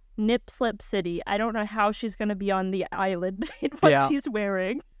choice. Nip Slip City. I don't know how she's going to be on the island in what she's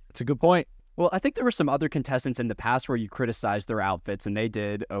wearing. That's a good point. Well, I think there were some other contestants in the past where you criticized their outfits and they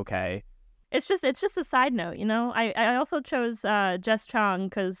did okay. It's just a side note, you know? I also chose Jess Chong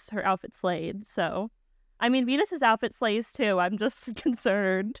because her outfit slayed. So, I mean, Venus's outfit slays too. I'm just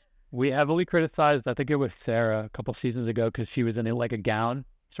concerned. We heavily criticized, I think it was Sarah a couple seasons ago, because she was in like a gown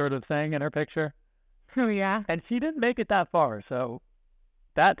sort of thing in her picture. Oh, yeah. And she didn't make it that far, so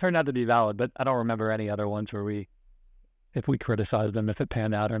that turned out to be valid, but I don't remember any other ones where if we criticized them, if it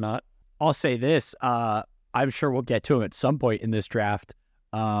panned out or not. I'll say this, I'm sure we'll get to him at some point in this draft.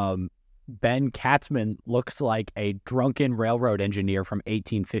 Ben Katzman looks like a drunken railroad engineer from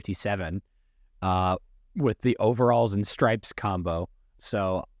 1857 with the overalls and stripes combo.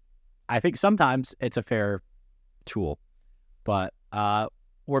 So I think sometimes it's a fair tool. But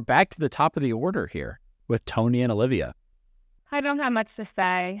we're back to the top of the order here with Tony and Olivia. I don't have much to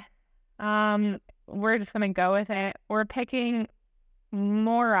say. We're just going to go with it. We're picking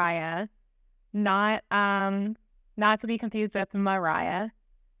Moriah, not to be confused with Mariah,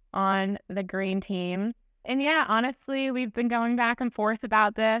 on the green team. And yeah, honestly, we've been going back and forth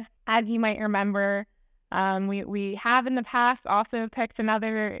about this. As you might remember, we have in the past also picked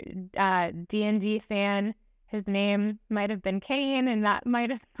another D&D fan. His name might have been Kane, and that might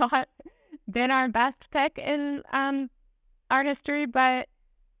have thought been our best pick in our history, but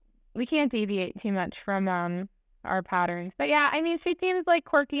we can't deviate too much from our patterns. But yeah, I mean, she seems like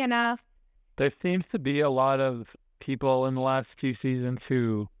quirky enough. There seems to be a lot of people in the last 2 seasons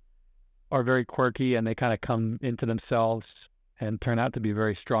who are very quirky and they kind of come into themselves and turn out to be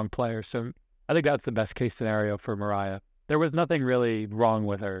very strong players. So I think that's the best case scenario for Mariah. There was nothing really wrong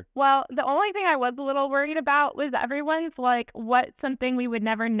with her. Well, the only thing I was a little worried about was everyone's like, what's something we would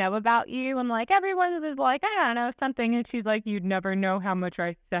never know about you? And like, everyone was like, I don't know, something. And she's like, you'd never know how much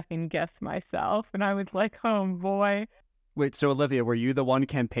I second guess myself. And I was like, oh boy. Wait, so Olivia, were you the one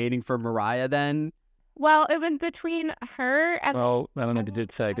campaigning for Mariah then? Well, it was between her and Well, I don't know if you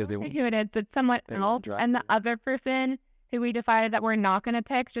did say because who it is, but someone else, and the other person who we decided that we're not going to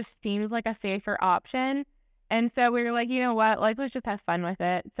pick just seems like a safer option. And so we were like, you know what, like, let's just have fun with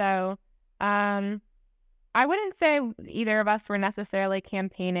it. So I wouldn't say either of us were necessarily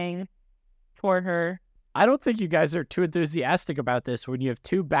campaigning for her. I don't think you guys are too enthusiastic about this when you have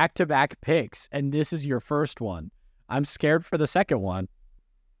 2 back-to-back picks, and this is your first one. I'm scared for the second one.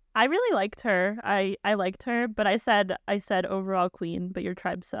 I really liked her. I liked her, but I said overall queen, but your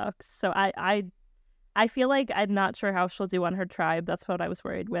tribe sucks. So I feel like I'm not sure how she'll do on her tribe. That's what I was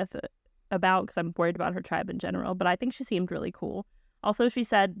worried about because I'm worried about her tribe in general. But I think she seemed really cool. Also, she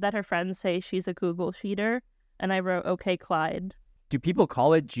said that her friends say she's a Google cheater, and I wrote, okay, Clyde. Do people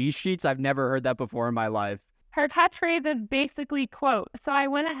call it G sheets? I've never heard that before in my life. Her catchphrase is basically quote. So I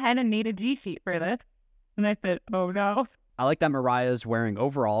went ahead and made a G sheet for this. And I said, oh no. I like that Mariah's wearing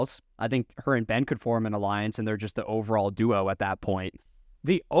overalls. I think her and Ben could form an alliance, and they're just the overall duo at that point.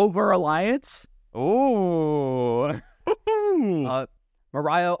 The Over Alliance? Oh.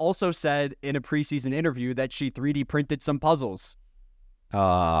 Mariah also said in a preseason interview that she 3D printed some puzzles.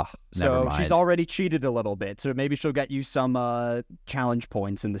 Never So mind. she's already cheated a little bit. So maybe she'll get you some challenge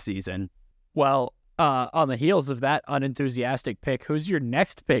points in the season. Well, on the heels of that unenthusiastic pick, who's your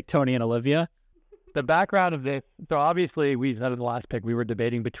next pick, Tony and Olivia? The background of this, so obviously we said in the last pick we were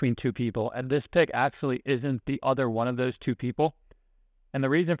debating between 2 people, and this pick actually isn't the other one of those 2 people. And the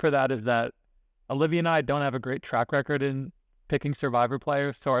reason for that is that Olivia and I don't have a great track record in picking Survivor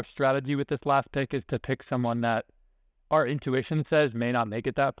players, so our strategy with this last pick is to pick someone that our intuition says may not make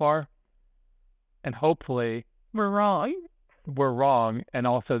it that far. And hopefully We're wrong. we're wrong, and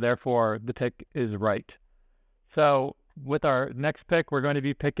also therefore the pick is right. So with our next pick, we're going to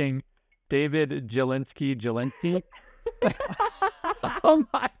be picking David Jelinski. Oh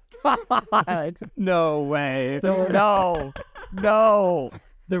my God. No way. No.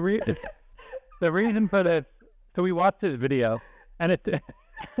 The reason for this, so we watched this video, and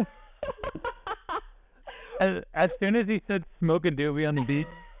and as soon as he said smoke a doobie on the beach,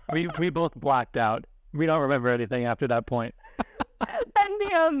 we both blacked out. We don't remember anything after that point.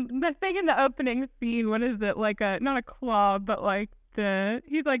 And the thing in the opening scene, what is it, like not a club, but like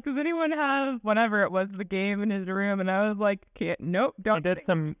he's like, does anyone have whatever it was, the game in his room? And I was like, nope, don't.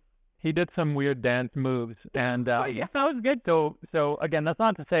 He did some weird dance moves, and Yeah, that was good. So again, that's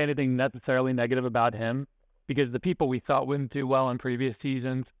not to say anything necessarily negative about him, because the people we thought wouldn't do well in previous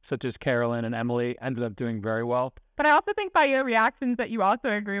seasons, such as Carolyn and Emily, ended up doing very well. But I also think by your reactions that you also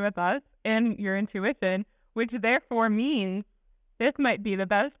agree with us and your intuition, which therefore means this might be the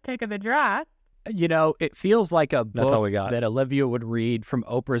best pick of the draft. You know, it feels like a That's all book we got. that Olivia would read from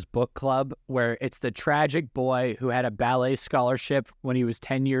Oprah's book club, where it's the tragic boy who had a ballet scholarship when he was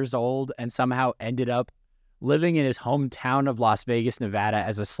 10 years old and somehow ended up living in his hometown of Las Vegas, Nevada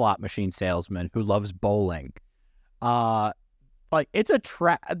as a slot machine salesman who loves bowling. Like it's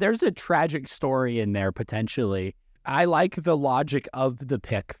there's a tragic story in there potentially. I like the logic of the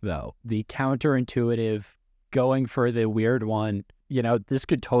pick though. The counterintuitive going for the weird one. You know, this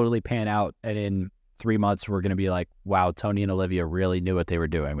could totally pan out, and in 3 months we're going to be like, wow, Tony and Olivia really knew what they were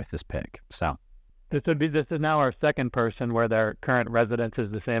doing with this pick. So This is now our second person where their current residence is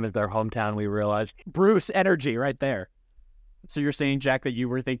the same as their hometown, we realized. Bruce energy right there. So you're saying, Jack, that you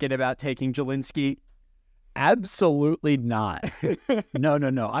were thinking about taking Jelinski? Absolutely not.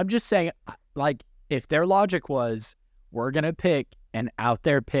 No. I'm just saying, like, if their logic was, we're going to pick an out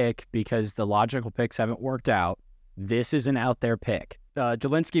there pick because the logical picks haven't worked out, this is an out there pick.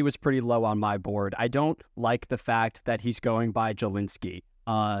 Jelinski was pretty low on my board. I don't like the fact that he's going by Jelinski.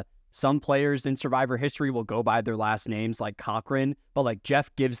 Some players in Survivor history will go by their last names like Cochran, but like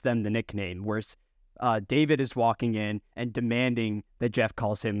Jeff gives them the nickname, whereas David is walking in and demanding that Jeff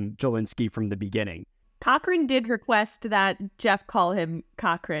calls him Jelinski from the beginning. Cochran did request that Jeff call him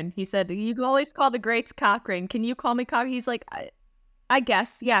Cochran. He said, you can always call the greats Cochran. Can you call me Cochran? He's like, I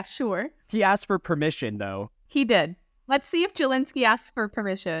guess. Yeah, sure. He asked for permission, though. He did. Let's see if Jelinski asks for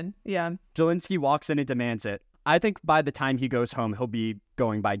permission. Yeah. Jelinski walks in and demands it. I think by the time he goes home, he'll be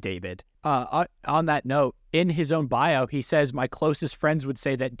going by David. On that note, in his own bio, he says, my closest friends would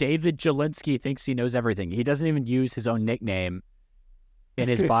say that David Jelinski thinks he knows everything. He doesn't even use his own nickname in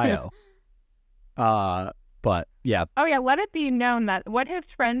his bio. But yeah. Oh yeah, let it be known that what his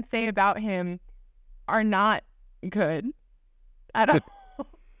friends say about him are not good at all.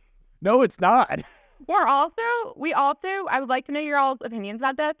 No, it's not. We also, I would like to know your all's opinions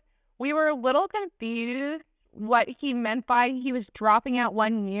about this. We were a little confused what he meant by he was dropping out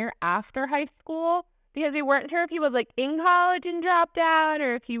 1 year after high school, because we weren't sure if he was like in college and dropped out,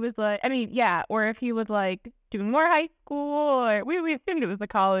 or if he was like, or if he was like doing more high school, or we assumed it was the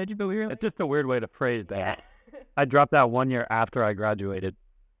college, but we were like, It's just a weird way to phrase that. I dropped out 1 year after I graduated.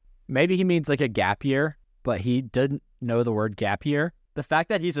 Maybe he means like a gap year, but he didn't know the word gap year. The fact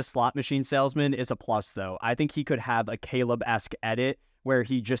that he's a slot machine salesman is a plus, though. I think he could have a Caleb-esque edit where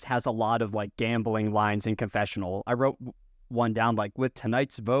he just has a lot of like gambling lines in confessional. I wrote one down like, with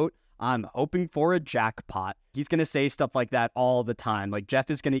tonight's vote, I'm hoping for a jackpot. He's going to say stuff like that all the time. Like, Jeff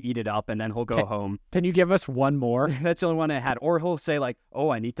is going to eat it up and then he'll go home. Can you give us one more? That's the only one I had. Or he'll say like, oh,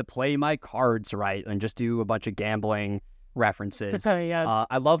 I need to play my cards right, and just do a bunch of gambling references. yeah.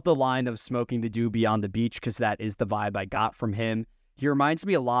 I love the line of smoking the doobie on the beach, because that is the vibe I got from him. He reminds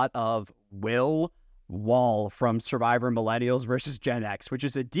me a lot of Will Wall from Survivor Millennials versus Gen X, which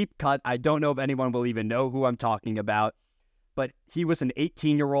is a deep cut. I don't know if anyone will even know who I'm talking about, but he was an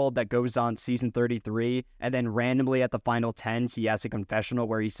 18-year-old that goes on season 33, and then randomly at the final 10, he has a confessional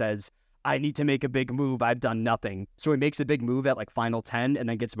where he says, I need to make a big move. I've done nothing. So he makes a big move at like final 10 and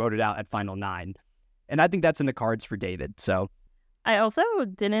then gets voted out at final 9. And I think that's in the cards for David. So I also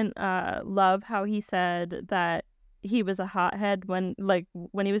didn't love how he said that he was a hothead when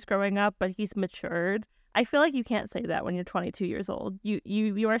he was growing up, but he's matured. I feel like you can't say that when you're 22 years old.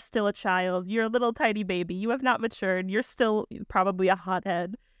 You are still a child. You're a little tiny baby. You have not matured. You're still probably a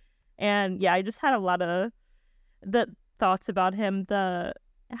hothead. And yeah, I just had a lot of the thoughts about him.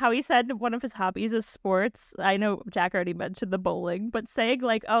 How he said one of his hobbies is sports. I know Jack already mentioned the bowling, but saying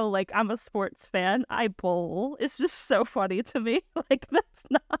like, oh, like I'm a sports fan, I bowl, is just so funny to me. Like that's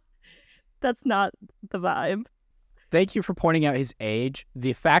not the vibe. Thank you for pointing out his age.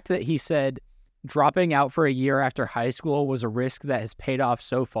 The fact that he said dropping out for a year after high school was a risk that has paid off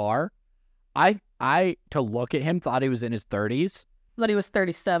so far. I to look at him, thought he was in his 30s. But he was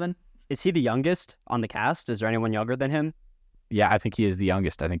 37. is he the youngest on the cast? Is there anyone younger than him? Yeah, I think he is the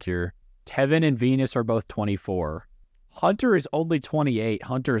youngest. I think Tevin and Venus are both 24. Hunter is only 28.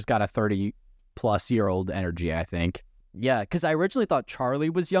 Hunter's got a 30-plus-year-old energy, I think. Yeah, because I originally thought Charlie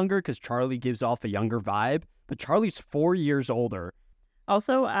was younger because Charlie gives off a younger vibe, but Charlie's 4 years older.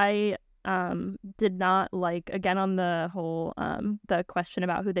 Also, I did not like, again, on the whole, the question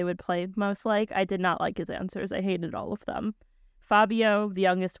about who they would play most like, I did not like his answers. I hated all of them. Fabio, the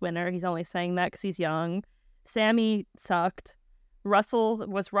youngest winner, he's only saying that because he's young. Sammy sucked. Russell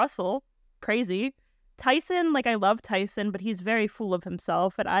was Russell. Crazy. Tyson, like, I love Tyson, but he's very full of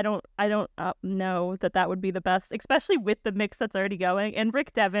himself, and I don't know that would be the best, especially with the mix that's already going. And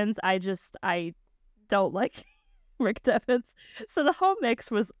Rick Devens, I don't like Rick Devens. So the whole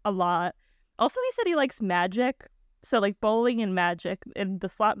mix was a lot. Also, he said he likes magic, so like bowling and magic and the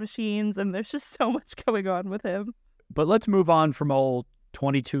slot machines, and there's just so much going on with him. But let's move on from old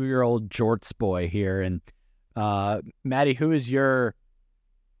 22-year-old jorts boy here. And Maddy, who is your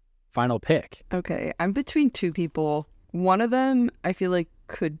final pick? Okay, I'm between two people. One of them I feel like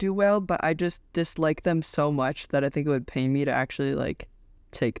could do well, but I just dislike them so much that I think it would pain me to actually like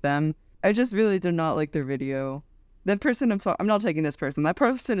take them. I just really did not like their video. That person I'm not taking this person. That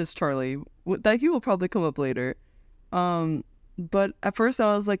person is Charlie. That he will probably come up later. But at first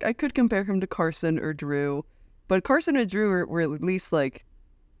I was like, I could compare him to Carson or Drew, but Carson and Drew were at least like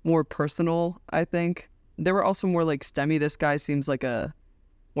more personal, I think. They were also more like STEMmy. This guy seems like a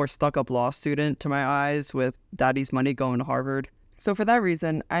more stuck-up law student to my eyes with daddy's money going to Harvard. So for that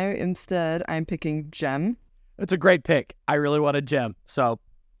reason, I'm picking Jem. It's a great pick. I really wanted Jem. So,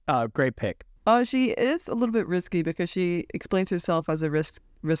 great pick. She is a little bit risky because she explains herself as a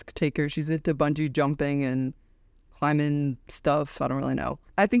risk taker. She's into bungee jumping and climbing stuff. I don't really know.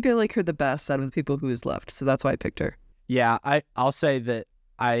 I think I like her the best out of the people who is left, so that's why I picked her. Yeah, I'll say that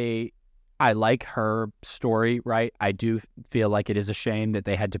I like her story, right? I do feel like it is a shame that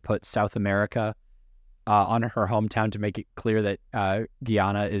they had to put South America on her hometown to make it clear that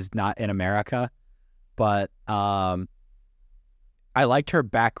Guyana is not in America. But I liked her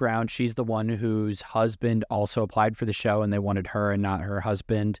background. She's the one whose husband also applied for the show, and they wanted her and not her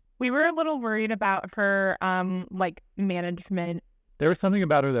husband. We were a little worried about her, management. There was something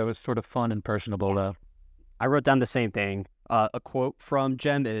about her that was sort of fun and personable, though. I wrote down the same thing. A quote from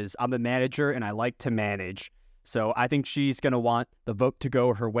Jem is, "I'm a manager and I like to manage." So I think she's going to want the vote to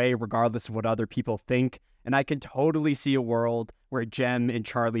go her way regardless of what other people think. And I can totally see a world where Jem and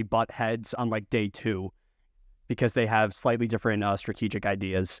Charlie butt heads on like day 2 because they have slightly different strategic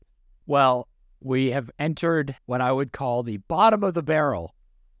ideas. Well, we have entered what I would call the bottom of the barrel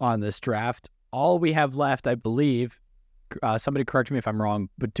on this draft. All we have left, I believe, somebody correct me if I'm wrong,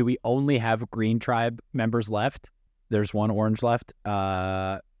 but do we only have Green Tribe members left? There's one orange left.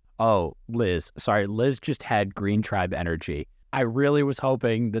 Liz. Sorry, Liz just had Green Tribe energy. I really was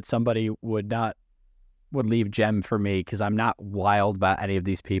hoping that somebody would leave Jem for me because I'm not wild about any of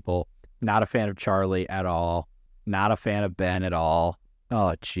these people. Not a fan of Charlie at all. Not a fan of Ben at all.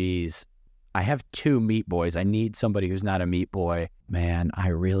 Oh, geez. I have 2 meat boys. I need somebody who's not a meat boy. Man, I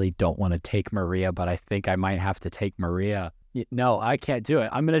really don't want to take Maria, but I think I might have to take Maria. No, I can't do it.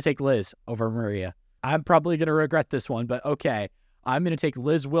 I'm going to take Liz over Maria. I'm probably going to regret this one, but okay. I'm going to take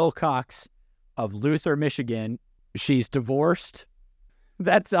Liz Wilcox of Luther, Michigan. She's divorced.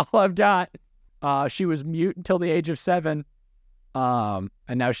 That's all I've got. She was mute until the age of 7. And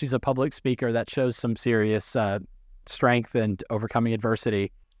now she's a public speaker. That shows some serious strength and overcoming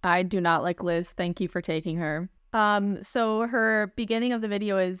adversity. I do not like Liz. Thank you for taking her. So her beginning of the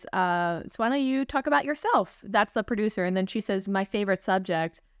video is, so why don't you talk about yourself? That's the producer. And then she says, my favorite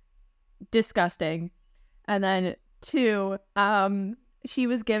subject, disgusting. And then 2, she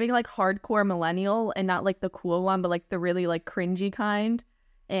was giving like hardcore millennial and not like the cool one, but like the really like cringy kind.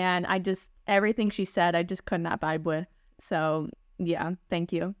 And everything she said, I just could not vibe with. So yeah,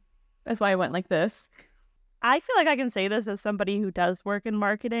 thank you. That's why I went like this. I feel like I can say this as somebody who does work in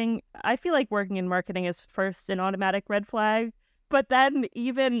marketing. I feel like working in marketing is first an automatic red flag. But then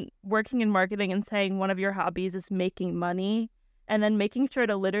even working in marketing and saying one of your hobbies is making money and then making sure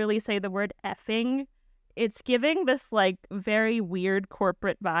to literally say the word effing, it's giving this like very weird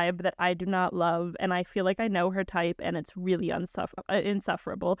corporate vibe that I do not love. And I feel like I know her type and it's really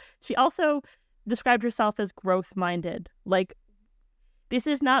insufferable. She also described herself as growth-minded. Like, this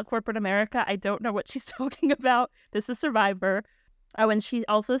is not corporate America. I don't know what she's talking about. This is Survivor. Oh, and she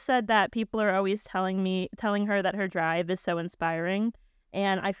also said that people are always telling her that her drive is so inspiring.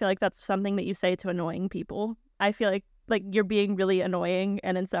 And I feel like that's something that you say to annoying people. I feel like you're being really annoying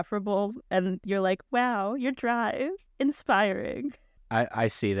and insufferable. And you're like, wow, your drive, inspiring. I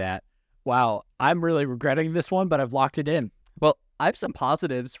see that. Wow, I'm really regretting this one, but I've locked it in. Well, I have some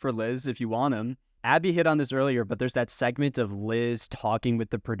positives for Liz if you want them. Abby hit on this earlier, but there's that segment of Liz talking with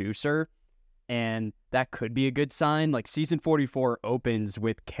the producer, and that could be a good sign. Like, season 44 opens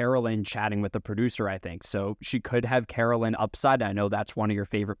with Carolyn chatting with the producer, I think. So she could have Carolyn upside. I know that's one of your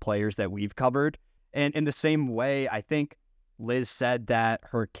favorite players that we've covered. And in the same way, I think Liz said that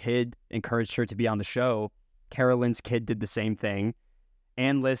her kid encouraged her to be on the show. Carolyn's kid did the same thing.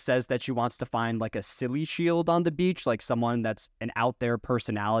 And Liz says that she wants to find like a silly shield on the beach, like someone that's an out there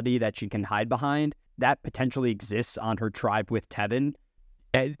personality that she can hide behind. That potentially exists on her tribe with Tevin.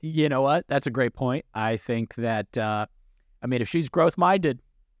 And you know what? That's a great point. I think that, if she's growth-minded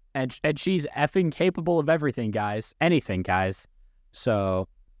and she's effing capable of everything, anything, guys. So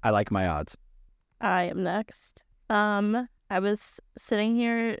I like my odds. I am next. I was sitting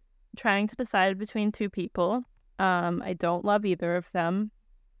here trying to decide between 2 people. I don't love either of them.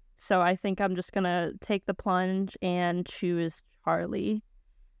 So I think I'm just going to take the plunge and choose Charlie.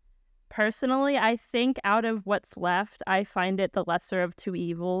 Personally, I think out of what's left, I find it the lesser of 2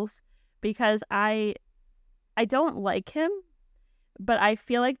 evils because I don't like him, but I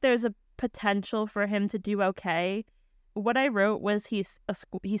feel like there's a potential for him to do okay. What I wrote was he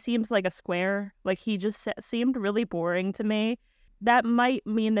seems like a square. Like, he just seemed really boring to me. That might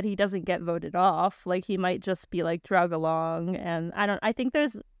mean that he doesn't get voted off. Like, he might just be like drug along. And I think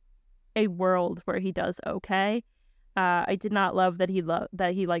there's a world where he does okay. I did not love that he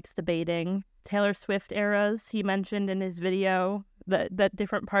likes debating. Taylor Swift eras, he mentioned in his video that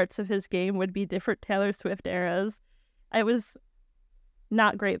different parts of his game would be different Taylor Swift eras. It was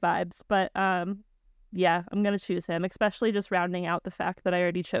not great vibes, but yeah, I'm going to choose him, especially just rounding out the fact that I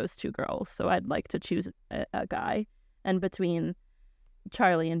already chose 2 girls. So I'd like to choose a guy. And between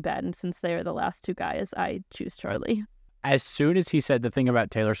Charlie and Ben, since they are the last 2 guys, I choose Charlie. As soon as he said the thing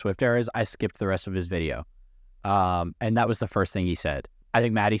about Taylor Swift eras, I skipped the rest of his video. And that was the first thing he said. I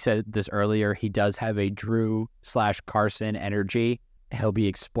think Maddy said this earlier. He does have a Drew/Carson energy. He'll be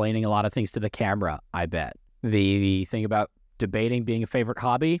explaining a lot of things to the camera, I bet. The thing about debating being a favorite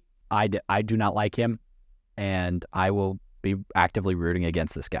hobby. I do not like him, and I will be actively rooting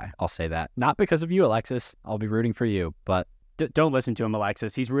against this guy. I'll say that. Not because of you, Alexis. I'll be rooting for you, but don't listen to him,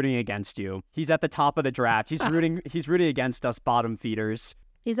 Alexis. He's rooting against you. He's at the top of the draft. He's rooting against us bottom feeders.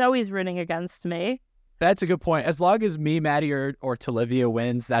 He's always rooting against me. That's a good point. As long as me, Maddy, or Olivia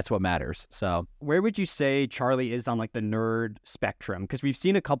wins, that's what matters. So where would you say Charlie is on like the nerd spectrum? Because we've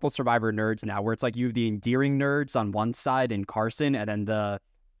seen a couple Survivor nerds now where it's like you have the endearing nerds on one side in Carson and then the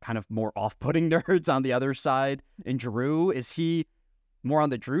kind of more off-putting nerds on the other side in Drew. Is he more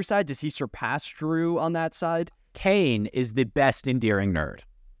on the Drew side? Does he surpass Drew on that side? Kane is the best endearing nerd.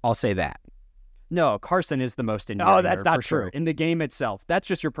 I'll say that. No, Carson is the most endearing. Oh, that's nerd, not for true. Sure. In the game itself, that's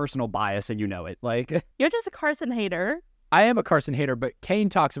just your personal bias, and you know it. Like You're just a Carson hater. I am a Carson hater, but Kane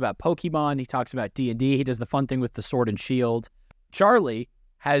talks about Pokemon. He talks about D&D. He does the fun thing with the sword and shield. Charlie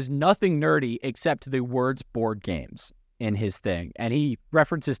has nothing nerdy except the words board games in his thing, and he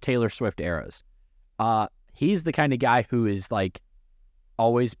references Taylor Swift eras. He's the kind of guy who is like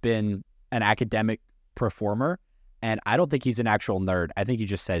always been an academic performer, and I don't think he's an actual nerd. I think he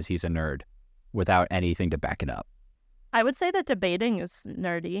just says he's a nerd without anything to back it up. I would say that debating is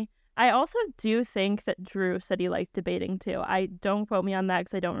nerdy. I also do think that Drew said he liked debating too. I don't quote me on that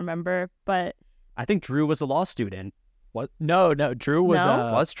because I don't remember, but I think Drew was a law student. What? No, Drew was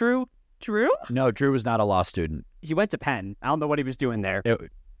No? Was Drew? Drew? No, Drew was not a law student. He went to Penn. I don't know what he was doing there.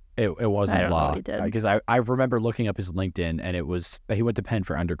 It wasn't I don't know law what he did. because I remember looking up his LinkedIn and it was he went to Penn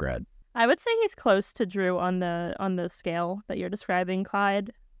for undergrad. I would say he's close to Drew on the scale that you're describing,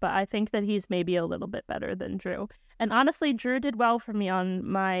 Clyde, but I think that he's maybe a little bit better than Drew. And honestly, Drew did well for me on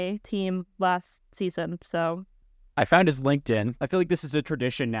my team last season, so I found his LinkedIn. I feel like this is a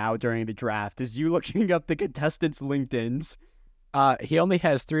tradition now during the draft, is you looking up the contestants' LinkedIns. He only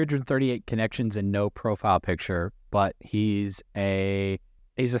has 338 connections and no profile picture, but he's a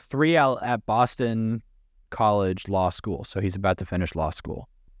 3L at Boston College Law School, so he's about to finish law school.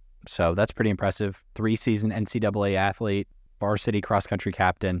 So that's pretty impressive. 3-season NCAA athlete, varsity cross-country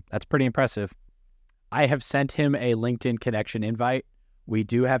captain. That's pretty impressive. I have sent him a LinkedIn connection invite. We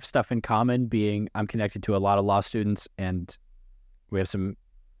do have stuff in common, being I'm connected to a lot of law students, and we have some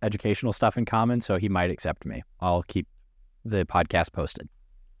educational stuff in common, so he might accept me. I'll keep the podcast posted.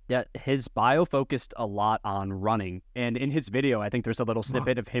 Yeah, his bio focused a lot on running. And in his video, I think there's a little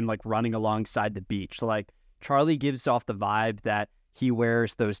snippet of him like running alongside the beach. So like Charlie gives off the vibe that he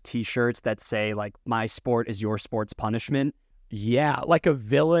wears those t-shirts that say like, my sport is your sport's punishment. Yeah, like a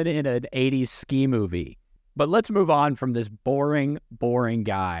villain in an 80s ski movie. But let's move on from this boring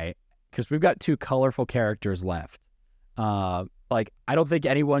guy, because we've got two colorful characters left. I don't think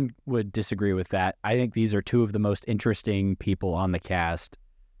anyone would disagree with that. I think these are two of the most interesting people on the cast,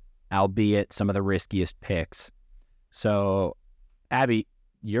 albeit some of the riskiest picks. So, Abbey,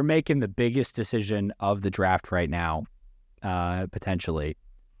 you're making the biggest decision of the draft right now, potentially,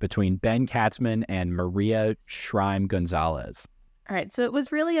 between Ben Katzman and Maria Schreim-Gonzalez. All right, so it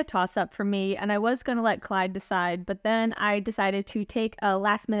was really a toss-up for me, and I was going to let Clyde decide, but then I decided to take a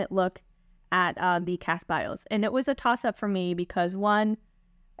last-minute look at the cast bios. And it was a toss-up for me because, one,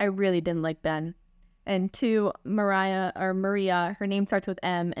 I really didn't like Ben. And two, Maria, her name starts with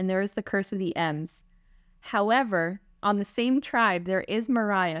M, and there is the curse of the M's. However, on the same tribe, there is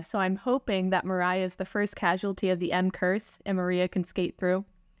Mariah, so I'm hoping that Mariah is the first casualty of the M curse, and Maria can skate through.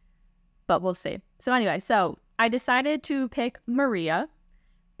 But we'll see. So anyway, so I decided to pick Maria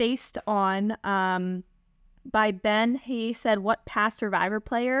based on, by Ben, he said, what past Survivor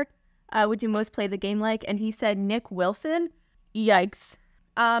player would you most play the game like? And he said Nick Wilson. Yikes.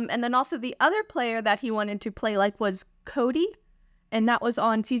 And then also the other player that he wanted to play like was Cody. And that was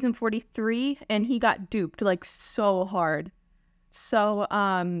on season 43. And he got duped like so hard. So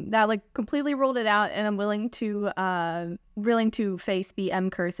that like completely ruled it out. And I'm willing to face the M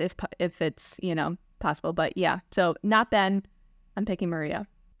curse if it's, possible. But yeah, so not Ben. I'm picking Maria.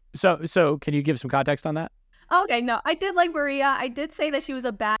 So can you give some context on that? Okay, no, I did like Maria. I did say that she was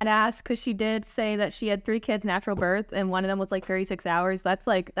a badass because she did say that she had 3 kids natural birth and one of them was like 36 hours. That's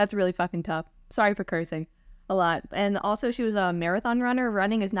really fucking tough. Sorry for cursing a lot. And also she was a marathon runner.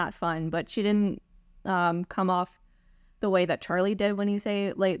 Running is not fun, but she didn't come off the way that Charlie did when he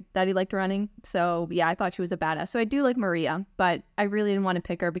said that he liked running. So yeah, I thought she was a badass. So I do like Maria, but I really didn't want to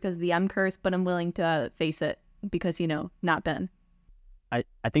pick her because of the M curse, but I'm willing to face it because, not Ben.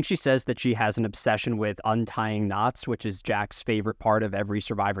 I think she says that she has an obsession with untying knots, which is Jack's favorite part of every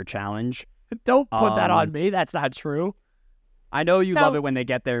Survivor challenge. Don't put that on me. That's not true. I know you love it when they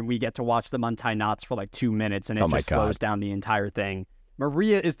get there and we get to watch them untie knots for like 2 minutes and it just slows down the entire thing.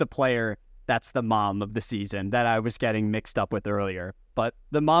 Maria is the player that's the mom of the season that I was getting mixed up with earlier. But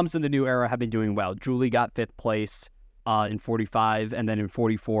the moms in the new era have been doing well. Julie got 5th place in 45, and then in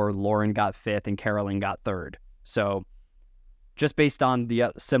 44, Lauren got 5th and Carolyn got 3rd. So just based on the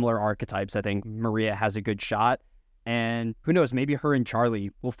similar archetypes, I think Maria has a good shot. And who knows, maybe her and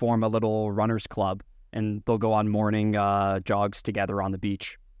Charlie will form a little runners club and they'll go on morning jogs together on the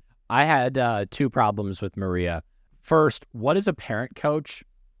beach. I had 2 problems with Maria. First, what is a parent coach?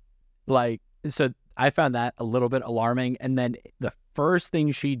 Like, so I found that a little bit alarming. And then the first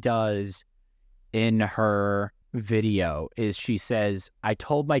thing she does in her video is she says, I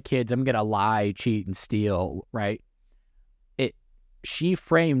told my kids I'm going to lie, cheat, and steal, right? She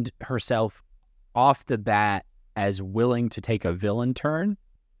framed herself off the bat as willing to take a villain turn.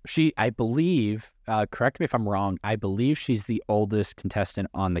 I believe, correct me if I'm wrong, I believe she's the oldest contestant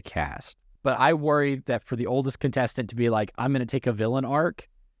on the cast. But I worry that for the oldest contestant to be like, I'm going to take a villain arc,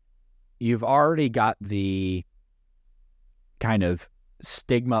 you've already got the kind of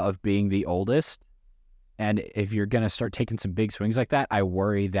stigma of being the oldest. And if you're going to start taking some big swings like that, I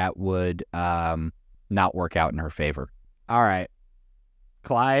worry that would not work out in her favor. All right.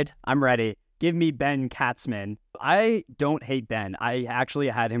 Clyde, I'm ready. Give me Ben Katzman. I don't hate Ben. I actually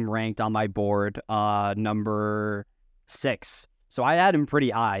had him ranked on my board number 6. So I had him pretty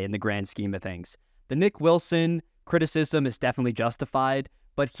high in the grand scheme of things. The Nick Wilson criticism is definitely justified,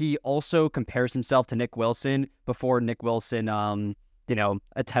 but he also compares himself to Nick Wilson before Nick Wilson,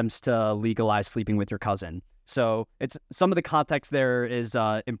 attempts to legalize sleeping with your cousin. So it's some of the context there is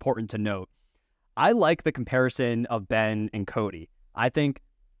important to note. I like the comparison of Ben and Cody. I think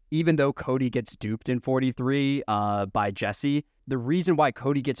even though Cody gets duped in 43 by Jesse, the reason why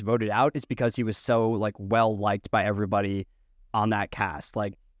Cody gets voted out is because he was so well liked by everybody on that cast.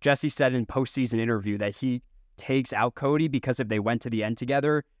 Like Jesse said in postseason interview that he takes out Cody because if they went to the end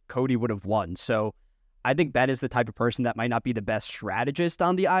together, Cody would have won. So I think Ben is the type of person that might not be the best strategist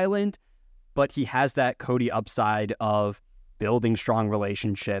on the island, but he has that Cody upside of building strong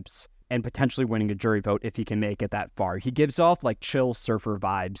relationships and potentially winning a jury vote if he can make it that far. He gives off chill surfer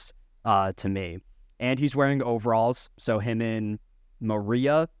vibes to me. And he's wearing overalls, so him and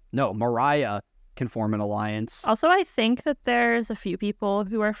Mariah can form an alliance. Also, I think that there's a few people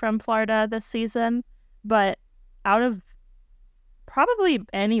who are from Florida this season, but out of probably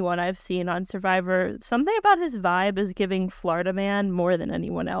anyone I've seen on Survivor, something about his vibe is giving Florida man more than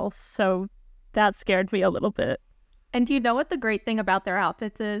anyone else. So that scared me a little bit. And do you know what the great thing about their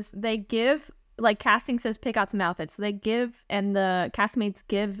outfits is? They give, casting says pick out some outfits. They give, and the castmates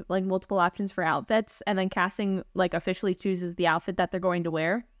give, multiple options for outfits, and then casting, officially chooses the outfit that they're going to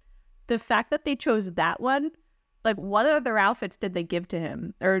wear. The fact that they chose that one, what other outfits did they give to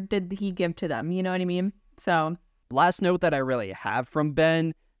him? Or did he give to them? You know what I mean? So... Last note that I really have from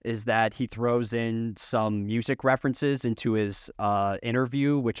Ben is that he throws in some music references into his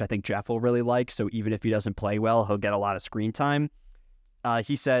interview, which I think Jeff will really like. So even if he doesn't play well, he'll get a lot of screen time.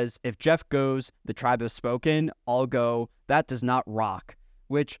 He says, if Jeff goes, the tribe has spoken, I'll go, that does not rock,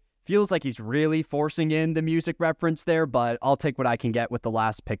 which feels like he's really forcing in the music reference there, but I'll take what I can get with the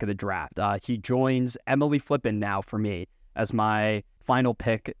last pick of the draft. He joins Emily Flippin now for me as my final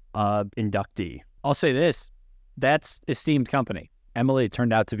pick inductee. I'll say this. That's esteemed company. Emily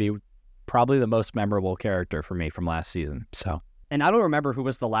turned out to be probably the most memorable character for me from last season. So, and I don't remember who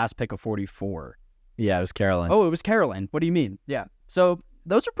was the last pick of 44. Yeah, it was Carolyn. Oh, it was Carolyn. What do you mean? Yeah. So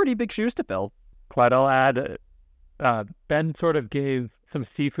those are pretty big shoes to fill. Clyde, I'll add, Ben sort of gave some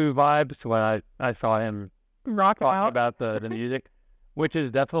Sifu vibes when I saw him rock out about the music, which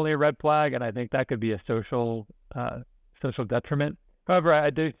is definitely a red flag, and I think that could be a social detriment. However, I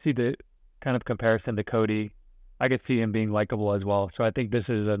do see the kind of comparison to Cody. I could see him being likable as well. So I think this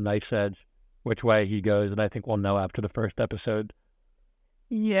is a nice edge which way he goes, and I think we'll know after the first episode.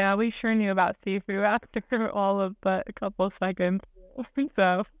 Yeah, we sure knew about Sifu after all of but a couple of seconds.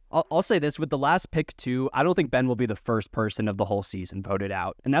 So I'll say this, with the last pick too, I don't think Ben will be the first person of the whole season voted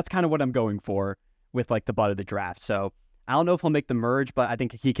out. And that's kind of what I'm going for with the butt of the draft. So I don't know if he'll make the merge, but I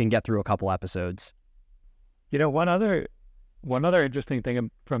think he can get through a couple episodes. One other interesting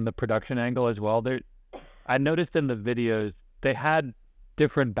thing from the production angle as well, I noticed in the videos, they had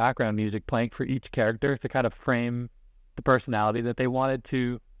different background music playing for each character to kind of frame the personality that they wanted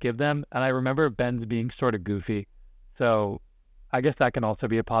to give them. And I remember Ben's being sort of goofy. So I guess that can also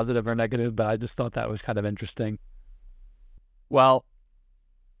be a positive or negative, but I just thought that was kind of interesting. Well,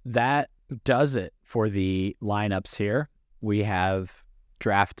 that does it for the lineups here. We have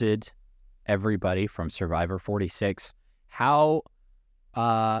drafted everybody from Survivor 46. How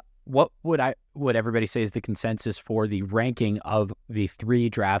what would everybody say is the consensus for the ranking of the 3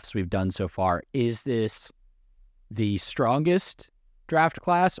 drafts we've done so far? Is this the strongest draft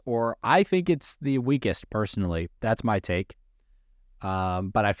class, or I think it's the weakest personally? That's my take.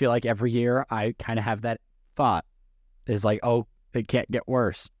 But I feel like every year I kind of have that thought is like, oh, it can't get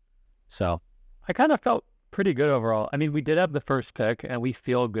worse. So I kind of felt pretty good overall. I mean, we did have the first pick, and we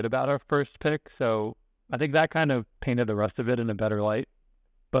feel good about our first pick. So I think that kind of painted the rest of it in a better light.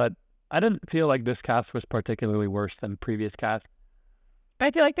 But I didn't feel like this cast was particularly worse than previous casts.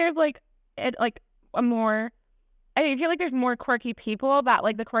 I feel like there's I feel like there's more quirky people that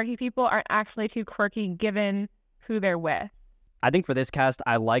like the quirky people aren't actually too quirky given who they're with. I think for this cast,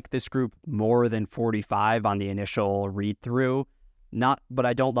 I like this group more than 45 on the initial read-through. But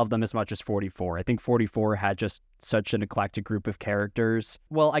I don't love them as much as 44. I think 44 had just such an eclectic group of characters.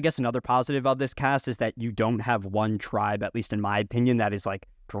 Well, I guess another positive of this cast is that you don't have one tribe, at least in my opinion, that is like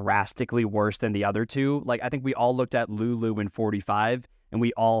drastically worse than the other two. Like, I think we all looked at Lulu in 45 and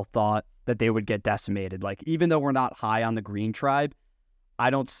we all thought that they would get decimated. Like, even though we're not high on the green tribe,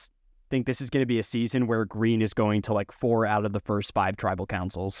 I don't think this is going to be a season where green is going to like 4 out of the first 5 tribal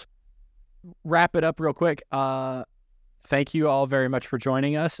councils. Wrap it up real quick. Thank you all very much for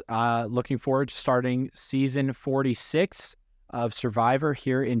joining us. Looking forward to starting season 46 of Survivor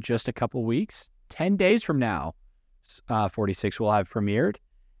here in just a couple weeks. 10 days from now, 46 will have premiered.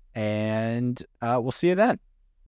 And we'll see you then.